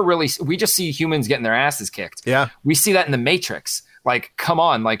 We just see humans getting their asses kicked. Yeah. We see that in the Matrix. Like, come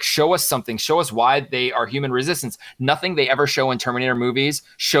on, like, show us something. Show us why they are human resistance. Nothing they ever show in Terminator movies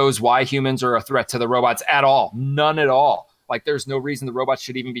shows why humans are a threat to the robots at all. None at all. Like, there's no reason the robots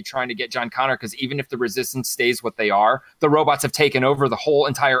should even be trying to get John Connor, because even if the resistance stays what they are, the robots have taken over the whole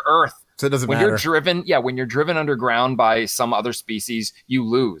entire Earth. So it doesn't matter. When you're driven underground by some other species, you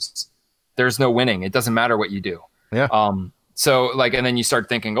lose. There's no winning. It doesn't matter what you do. Yeah. So like, and then you start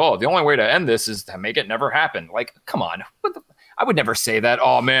thinking, oh, the only way to end this is to make it never happen. Like, come on. I would never say that.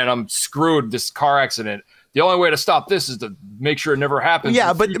 Oh man, I'm screwed. This car accident. The only way to stop this is to make sure it never happens.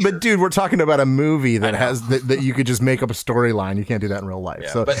 Yeah, but dude, we're talking about a movie that has that you could just make up a storyline. You can't do that in real life.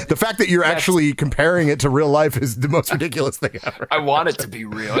 Yeah, so the fact that you're actually comparing it to real life is the most ridiculous thing ever. I want it to be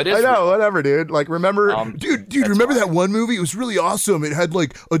real. It is. I know, real. Whatever, dude. Like, remember, dude, remember that one movie? It was really awesome. It had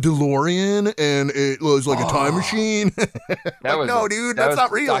like a DeLorean and it was like a time machine. No, dude, that's not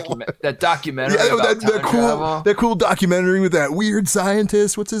real. That documentary. Yeah, about that cool documentary with that weird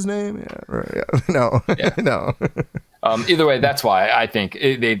scientist. What's his name? Yeah, right. Yeah. No. Yeah. No. Either way, that's why I think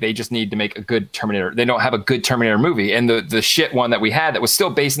they just need to make a good Terminator. They don't have a good Terminator movie, and the shit one that we had that was still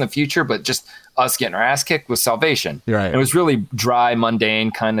based in the future, but just us getting our ass kicked was Salvation. Right. And it was really dry,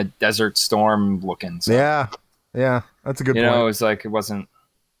 mundane, kind of Desert Storm looking. So, yeah, that's a good point. It was like it wasn't.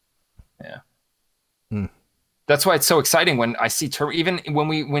 Yeah. That's why it's so exciting when I see even when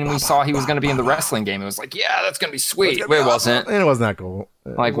we saw he was going to be in the wrestling game, it was like, yeah, that's going to be sweet. But it wasn't. And it wasn't that cool.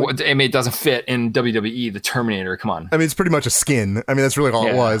 Like, it doesn't fit in WWE, the Terminator. Come on. I mean, it's pretty much a skin. I mean, that's really all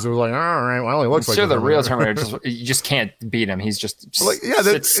it was. It was like, all right, well, he looks like the real Terminator. You just can't beat him. He's just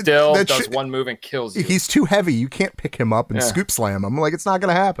sits still, does one move and kills you. He's too heavy. You can't pick him up and scoop slam him. Like, it's not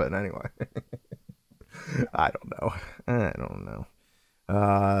going to happen anyway. I don't know.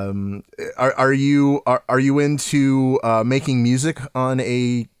 Are you into making music on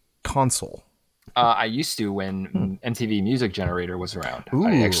a console? I used to when MTV Music Generator was around. Ooh.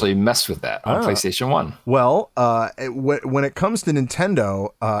 I actually messed with that on PlayStation 1. Well, when it comes to Nintendo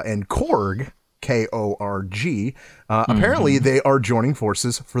and Korg, K-O-R-G, apparently they are joining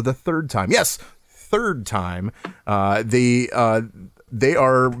forces for the third time. Yes, third time. They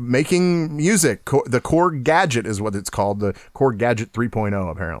are making music. The Korg Gadget is what it's called. The Korg Gadget 3.0,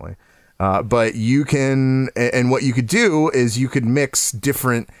 apparently. But you can, and what you could do is you could mix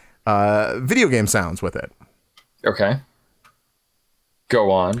different video game sounds with it. Okay. Go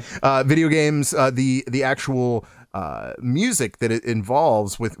on. Video games, the actual music that it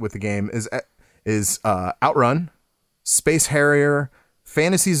involves with the game is Outrun, Space Harrier,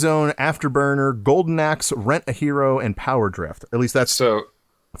 Fantasy Zone, Afterburner, Golden Axe, Rent a Hero, and Power Drift. At least that's so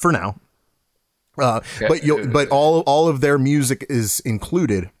for now. But all of their music is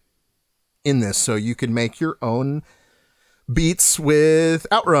included in this, so you can make your own beats with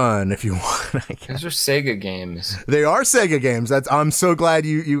Outrun if you want. Those are Sega games. They are Sega games. I'm so glad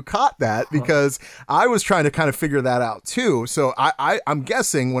you caught that, because I was trying to kind of figure that out too. So I'm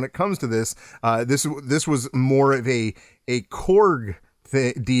guessing when it comes to this, this was more of a Korg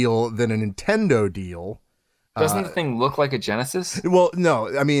deal than a Nintendo deal. Doesn't the thing look like a Genesis? Well,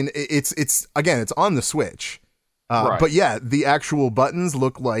 no. I mean, it's on the Switch. Right. But yeah, the actual buttons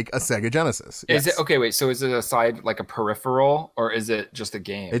look like a Sega Genesis. Is it okay? Wait, so is it like a peripheral, or is it just a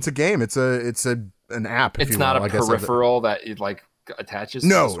game? It's a game. It's an app. It's not a peripheral that it like attaches.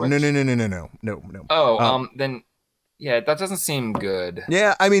 No. To the No. Oh, then yeah, that doesn't seem good.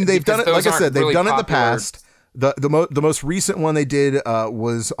 Yeah, I mean they've done it. Like I said, they've done it in the past. The most recent one they did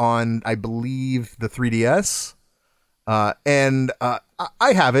was on, I believe, the 3DS, and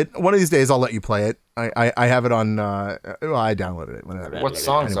I have it. One of these days I'll let you play it. I have it on. I downloaded it. What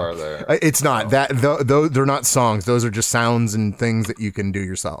songs are there? It's not that. They're not songs. Those are just sounds and things that you can do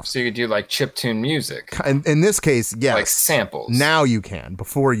yourself. So you could do like chiptune music. In this case, yes. Like samples. Now you can.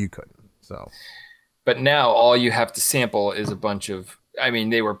 Before you couldn't. So. But now all you have to sample is a bunch of. I mean,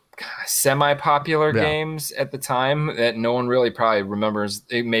 they were semi-popular games at the time that no one really probably remembers.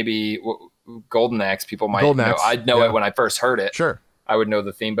 Maybe Golden Axe, people might know. I'd know it when I first heard it. Sure. I would know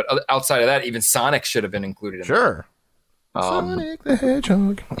the theme. But outside of that, even Sonic should have been included in Sure. Sonic the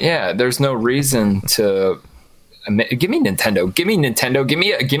Hedgehog. Yeah, there's no reason to... Give me Nintendo.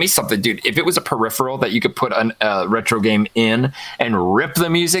 Give me something, dude. If it was a peripheral that you could put a retro game in and rip the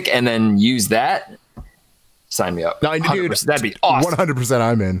music and then use that... Sign me up. No, dude, that'd be awesome. 100%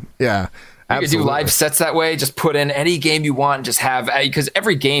 I'm in. Yeah. You could do live sets that way. Just put in any game you want and just have, because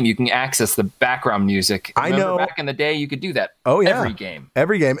every game you can access the background music. I know. Back in the day, you could do that. Oh yeah. Every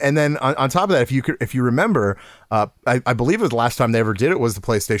game. And then on top of that, if you remember, I believe it was the last time they ever did it was the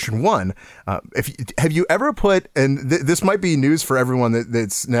PlayStation 1. Have you ever put, and this might be news for everyone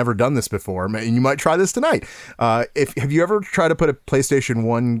that's never done this before, and you might try this tonight. Have you ever tried to put a PlayStation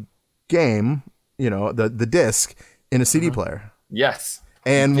 1 game, the disc, in a CD player? Yes.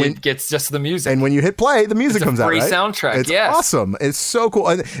 And when it gets just the music, and when you hit play, the music comes out. Free right? soundtrack. It's awesome. It's so cool.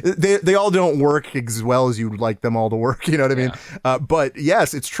 And they all don't work as well as you'd like them all to work. You know what I mean? But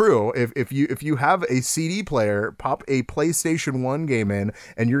yes, it's true. If you have a CD player, pop a PlayStation 1 game in,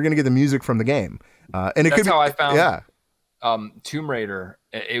 and you're gonna get the music from the game. And it That's could be how I found. Yeah. Tomb Raider.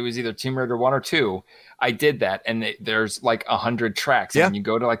 It was either Tomb Raider 1 or 2. I did that, and there's like 100 tracks. And when you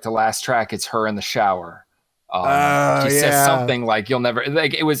go to like the last track, it's her in the shower. She says something like you'll never,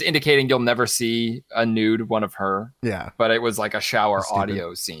 like it was indicating you'll never see a nude one of her. Yeah. But it was like a shower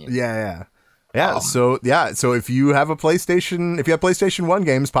audio scene. Yeah. So if you have a PlayStation, if you have PlayStation 1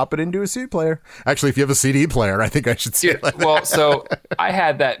 games, pop it into a CD player. Actually, if you have a CD player, I think I should say it. Well, so I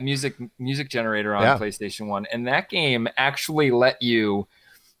had that music generator on PlayStation 1, and that game actually let you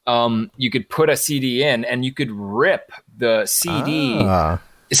you could put a CD in and you could rip the CD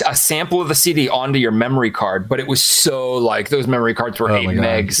a sample of the CD onto your memory card, but it was so like those memory cards were 8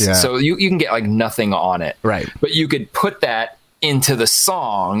 megs. Yeah. So you can get like nothing on it. Right. But you could put that into the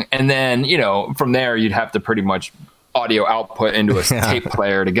song, and then, you know, from there you'd have to pretty much audio output into a tape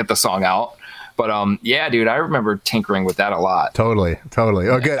player to get the song out. But yeah, dude, I remember tinkering with that a lot. Totally.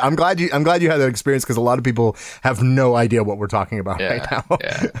 Oh, good. I'm glad you had that experience, because a lot of people have no idea what we're talking about right now.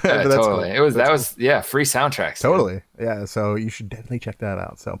 Yeah, totally. Cool. That was free soundtracks. Totally. Dude. Yeah. So you should definitely check that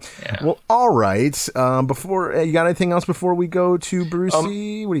out. So, well, all right. Before you got anything else before we go to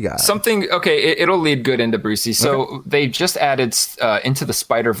Brucey? What do you got? Something. Okay, it'll lead good into Brucey. So they just added Into the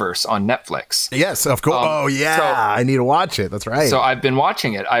Spider-Verse on Netflix. Yes, of course. So, I need to watch it. That's right. So I've been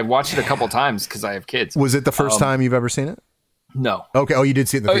watching it. I watched it a couple times because I have kids. Was it the first time you've ever seen it? No. Okay. Oh, you did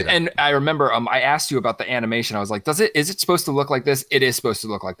see it in the theater. And I remember I asked you about the animation. I was like, is it supposed to look like this? It is supposed to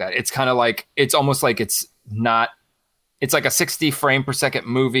look like that. It's kind of like, it's almost like it's not, it's like a 60 frame per second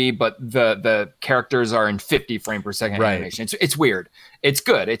movie, but the characters are in 50 frame per second animation. It's weird. It's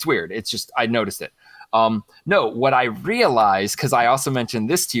good. It's weird. It's just, I noticed it. No, what I realized, because I also mentioned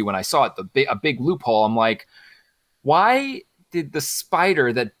this to you when I saw it, a big loophole. I'm like, why did the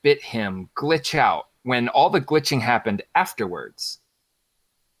spider that bit him glitch out when all the glitching happened afterwards?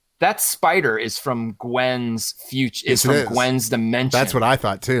 That spider is from Gwen's future. Is from Gwen's dimension. That's what I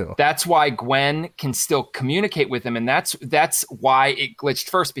thought too. That's why Gwen can still communicate with him, and that's why it glitched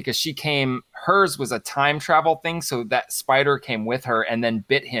first, because hers was a time travel thing, so that spider came with her and then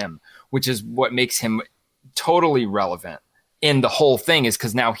bit him, which is what makes him totally relevant in the whole thing, is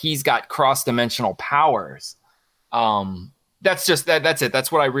because now he's got cross-dimensional powers. That's just that's it.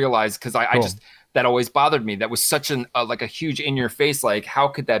 That's what I realized, because I just, that always bothered me. That was such a huge in your face. Like, how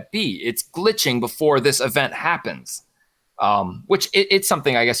could that be? It's glitching before this event happens, which it's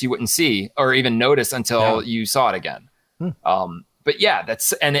something I guess you wouldn't see or even notice until you saw it again. But yeah,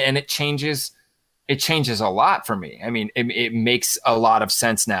 that's and it changes. It changes a lot for me. I mean, it makes a lot of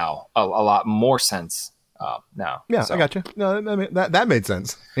sense now, a lot more sense now. Yeah, so. I got you. No, that made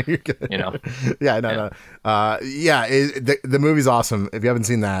sense. You're good. You know. No. The movie's awesome. If you haven't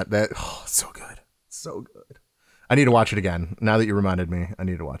seen that, it's so good. So good. I need to watch it again. Now that you reminded me, I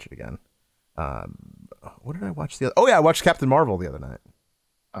need to watch it again. What did I watch the other? Oh yeah, I watched Captain Marvel the other night.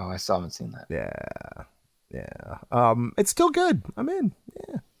 Oh, I still haven't seen that. Yeah. It's still good. I'm in.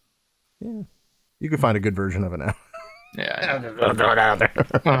 Yeah. You can find a good version of it now. Yeah. Throw it out there.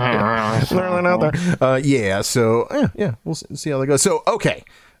 Yeah. So yeah, we'll see how that goes. So okay,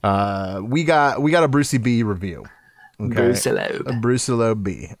 we got a Brucey B review. Okay. Brucey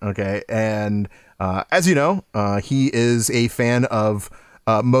B. Okay, and as you know, he is a fan of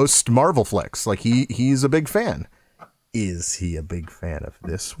most Marvel flicks. Like he's a big fan. Is he a big fan of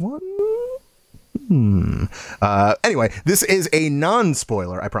this one? Anyway, this is a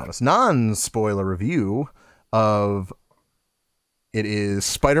non-spoiler, I promise, non-spoiler review of, it is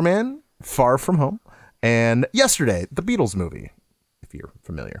Spider-Man Far From Home and Yesterday, the Beatles movie, if you're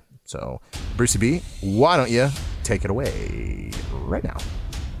familiar. So, Brucey B, why don't you take it away right now?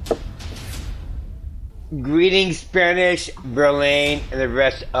 Greetings, Spanish, Verlaine, and the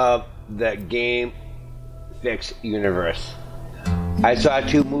rest of the Game Fix universe. I saw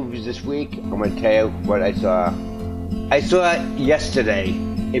 2 movies this week. I'm going to tell you what I saw. I saw Yesterday.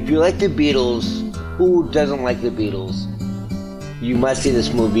 If you like the Beatles, who doesn't like the Beatles? You must see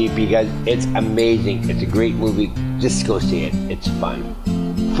this movie because it's amazing. It's a great movie. Just go see it. It's fun.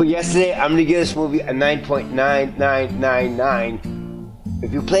 For Yesterday, I'm going to give this movie a 9.9999.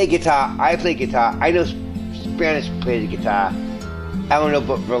 If you play guitar, I play guitar. I know Spanish plays the guitar. I don't know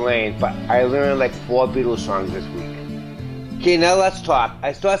about Verlaine, but I learned like 4 Beatles songs this week. Okay, now let's talk.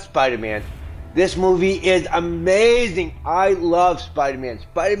 I saw Spider-Man. This movie is amazing. I love Spider-Man.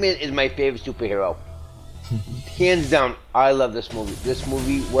 Spider-Man is my favorite superhero. Hands down, I love this movie. This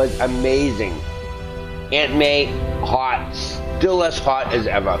movie was amazing. Aunt May, hot. Still as hot as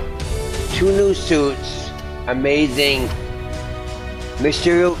ever. 2 new suits. Amazing.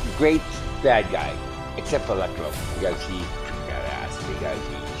 Mysterio, great bad guy. Except for Electro. Because he got ass. Because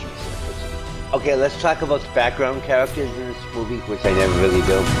he shoots Okay, let's talk about the background characters in this movie, which I never really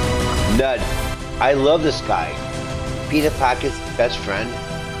do. Ned. I love this guy. Peter Parker's best friend,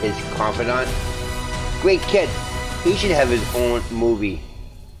 his confidant. Great kid. He should have his own movie.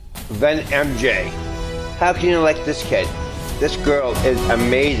 Then MJ. How can you like this kid? This girl is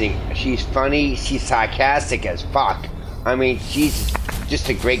amazing. She's funny. She's sarcastic as fuck. I mean, she's just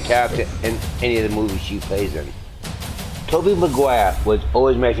a great character in any of the movies she plays in. Tobey Maguire was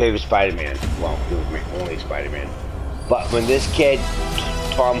always my favorite Spider-Man. Well, he was my only Spider-Man. But when this kid,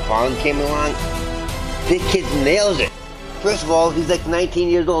 Tom Holland, came along, this kid nails it. First of all, he's like 19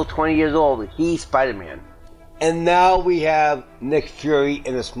 years old, 20 years old. He's Spider-Man. And now we have Nick Fury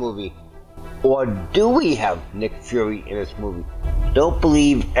in this movie. Or do we have Nick Fury in this movie? Don't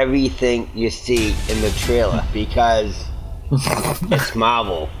believe everything you see in the trailer because it's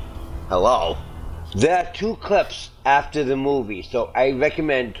Marvel. Hello. There are 2 clips after the movie, so I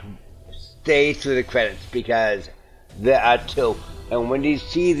recommend stay through the credits because there are 2. And when you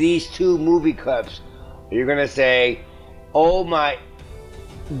see these 2 movie clips, you're gonna say, oh my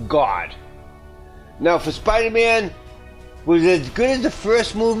God. Now for Spider-Man, was it as good as the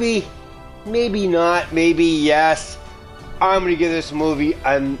first movie? Maybe not, maybe yes. I'm gonna give this movie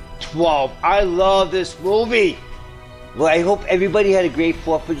a 12. I love this movie. Well, I hope everybody had a great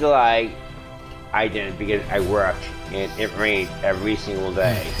 4th of July. I didn't because I worked and it rained every single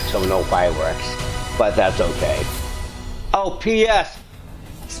day, so no fireworks. But that's okay. Oh, P.S.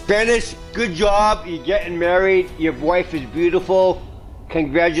 Spanish, good job. You're getting married. Your wife is beautiful.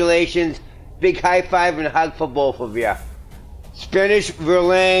 Congratulations. Big high five and hug for both of you. Spanish,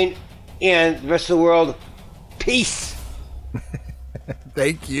 Verlaine, and the rest of the world, peace.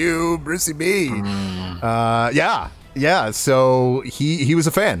 Thank you, Brucey B. Yeah. So he was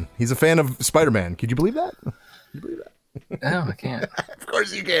a fan. He's a fan of Spider-Man. Could you believe that? No, I can't. Of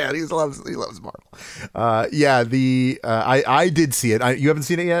course you can. He loves Marvel. I did see it. You haven't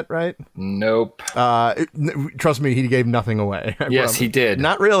seen it yet, right? Nope. Trust me, he gave nothing away. Yes, he did.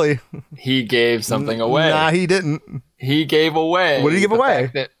 Not really. He gave something away. Nah, he didn't. He gave away. What did he give away?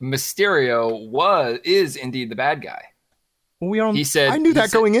 Fact that Mysterio is indeed the bad guy. Well, he said I knew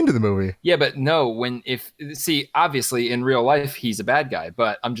that going into the movie. Yeah, but no, obviously in real life he's a bad guy,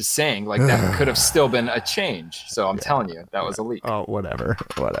 but I'm just saying like that could have still been a change. So I'm telling you, that was a leak. Oh, whatever.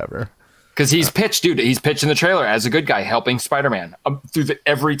 Because he's pitched in the trailer as a good guy helping Spider-Man.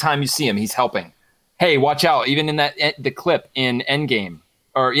 Every time you see him, he's helping. Hey, watch out! Even in the clip in Endgame,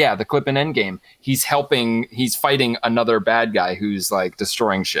 the clip in Endgame, he's helping. He's fighting another bad guy who's like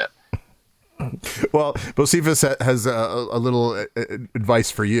destroying shit. Well, Bocephus has a little advice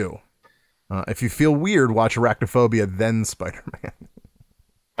for you. If you feel weird, watch Arachnophobia, then Spider-Man.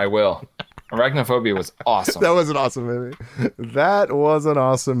 I will. Arachnophobia was awesome. That was an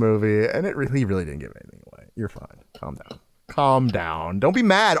awesome movie. And he really didn't give anything away. You're fine. Calm down. Don't be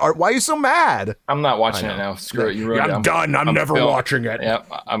mad. Why are you so mad? I'm not watching it now. Screw it. You ruined it. I'm done. I'm never watching it. Yep.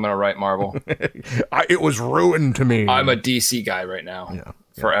 I'm going to write Marvel. It was ruined to me. I'm a DC guy right now. Yeah.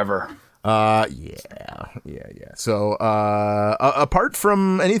 Forever. Yeah. So, apart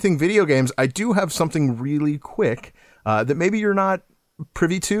from anything video games, I do have something really quick that maybe you're not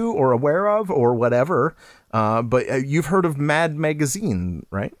privy to or aware of or whatever. But you've heard of Mad Magazine,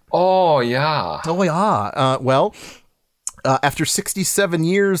 right? Oh, yeah. Well, after 67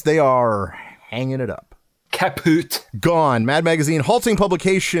 years, they are hanging it up. Kaput. Gone. Mad Magazine halting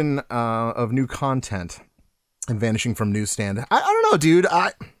publication of new content and vanishing from newsstand. I don't know, dude.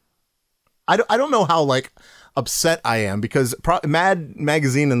 I don't know how like upset I am because Mad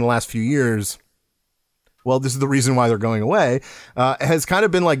Magazine in the last few years, well, this is the reason why they're going away, has kind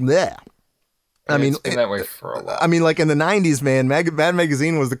of been like bleh. It's been that way for a while. I mean, like in the 90s, man, Mad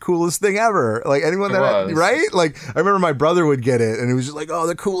Magazine was the coolest thing ever. Like anyone right? Like I remember my brother would get it and it was just like, oh,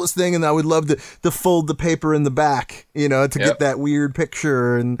 the coolest thing. And I would love to fold the paper in the back, to get that weird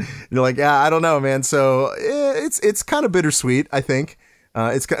picture. And you're like, yeah, I don't know, man. So it's kind of bittersweet, I think.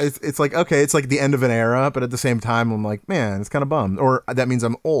 It's like, okay, it's like the end of an era, but at the same time, I'm like, man, it's kind of bummed. Or that means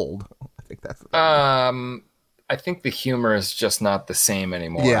I'm old. I think that's I think the humor is just not the same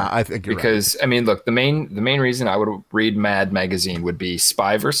anymore. Yeah, I think you're because right. I mean, look, the main reason I would read Mad Magazine would be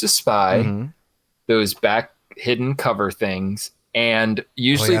Spy versus Spy, those back hidden cover things, and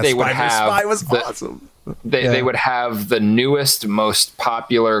usually they would have Spy was awesome. They would have the newest, most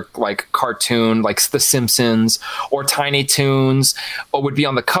popular like cartoon, like The Simpsons or Tiny Toons, or would be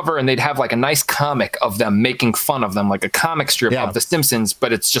on the cover, and they'd have like a nice comic of them making fun of them, like a comic strip of The Simpsons,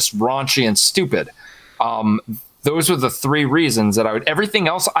 but it's just raunchy and stupid. those were the three reasons that everything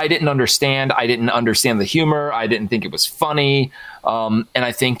else I didn't understand. I didn't understand the humor. I didn't think it was funny. And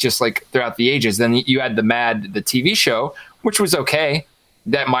I think just like throughout the ages, then you had the TV show, which was okay.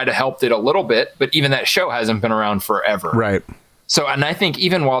 That might have helped it a little bit, but even that show hasn't been around forever. Right. So, and I think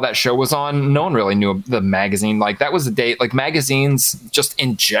even while that show was on, no one really knew the magazine. Like that was the date, like magazines just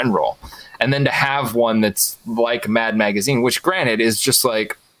in general. And then to have one that's like Mad Magazine, which granted is just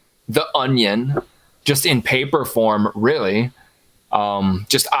like The Onion, just in paper form, really.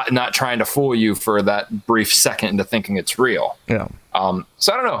 Just not trying to fool you for that brief second into thinking it's real. Yeah.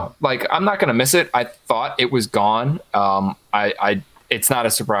 So I don't know. Like, I'm not going to miss it. I thought it was gone. It's not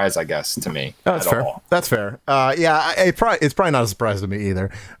a surprise, I guess, to me. Oh, that's fair. All. That's fair. Yeah, it's probably not a surprise to me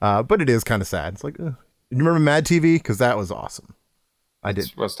either. But it is kind of sad. It's like, you remember Mad TV? Because that was awesome. I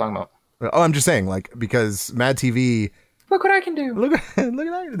did. What I was talking about. Oh, I'm just saying, like, because Mad TV. Look what I can do. Look at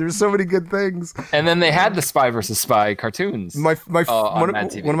that. There's so many good things. And then they had the Spy versus Spy cartoons. One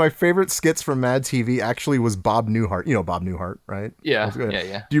of my favorite skits from Mad TV actually was Bob Newhart. You know Bob Newhart, right? Yeah. Do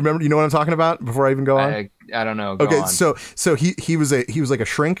you remember? You know what I'm talking about? Before I even go on, I don't know. Go on. So he was like a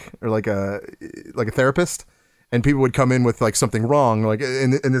shrink or like a therapist. And people would come in with like something wrong, like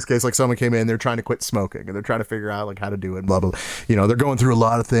in this case, like someone came in, they're trying to quit smoking, and they're trying to figure out like how to do it, blah blah. You know, they're going through a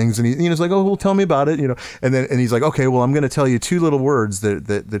lot of things, and he's like, oh, well, tell me about it, you know. And he's like, okay, well, I'm going to tell you two little words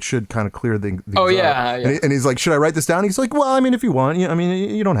that should kind of clear things up. Yeah. And he's like, should I write this down? He's like, well, I mean, if you want, I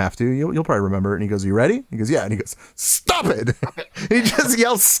mean, you don't have to. You'll probably remember it. And he goes, are you ready? He goes, yeah. And he goes, stop it. And he just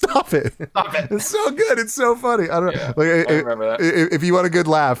yells, stop it. Stop it. It's so good. It's so funny. I don't know. Like, I remember that. If you want a good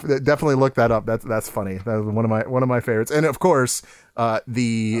laugh, definitely look that up. That's funny. That was one of my favorites. And of course,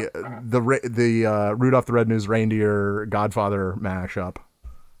 the Rudolph the Red-Nosed Reindeer Godfather mashup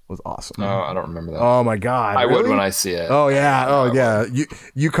was awesome. Oh, I don't remember that. Oh my God! I really? would when I see it. Oh yeah! Oh yeah!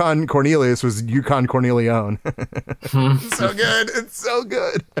 Yukon Cornelius was Yukon Cornelione. So good! It's so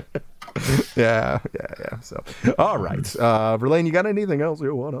good. Yeah. So, all right, Verlaine, you got anything else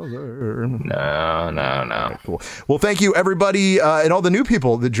you want to say? No. Cool. Well, thank you everybody and all the new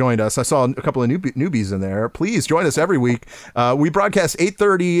people that joined us. I saw a couple of newbies in there. Please join us every week. We broadcast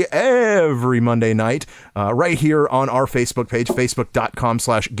 8:30 every Monday night right here on our Facebook page,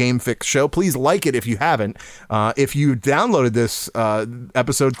 facebook.com/GameFixShow. Please like it if you haven't. If you downloaded this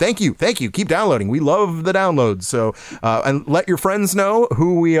episode, thank you. Keep downloading. We love the downloads. So and let your friends know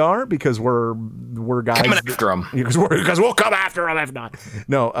who we are, because we're guys coming after them. Because we'll come after them if not.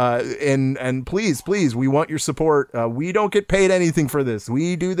 No, and please, we want your support. We don't get paid anything for this.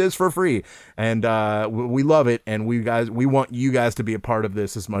 We do this for free, and we love it. And we want you guys to be a part of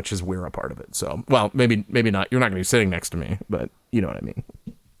this as much as we're a part of it. So, well, maybe not. You're not going to be sitting next to me, but you know what I mean.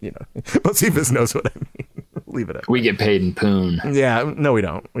 You know, but Cephas knows what I mean. Leave it at. We get paid in poon. Yeah, no, we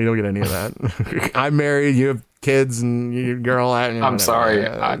don't. We don't get any of that. I'm married. You have kids, and your girl. I'm sorry.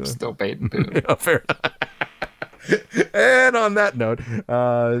 I'm still paid in poon. Yeah, fair enough. And on that note,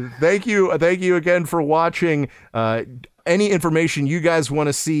 thank you again for watching. Any information you guys want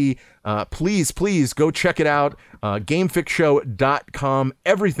to see, please go check it out. GameFixShow.com.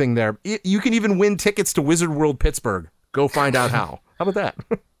 Everything there. You can even win tickets to Wizard World Pittsburgh. Go find out how. How about that?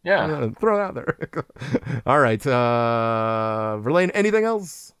 Yeah. Throw it out there. All right. Verlaine, anything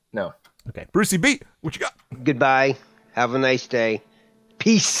else? No. Okay. Brucey B, what you got? Goodbye. Have a nice day.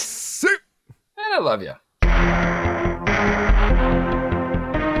 Peace. See. And I love you.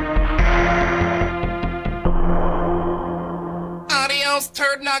 Adios,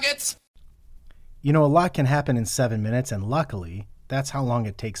 turd nuggets. You know, a lot can happen in 7 minutes, and luckily, that's how long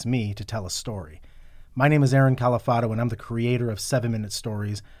it takes me to tell a story. My name is Aaron Califato, and I'm the creator of 7 Minute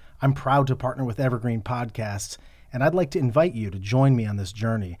Stories. I'm proud to partner with Evergreen Podcasts, and I'd like to invite you to join me on this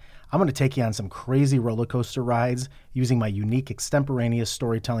journey. I'm going to take you on some crazy roller coaster rides using my unique extemporaneous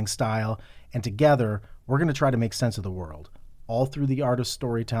storytelling style, and together, we're going to try to make sense of the world, all through the art of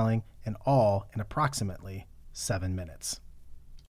storytelling, and all in approximately 7 minutes.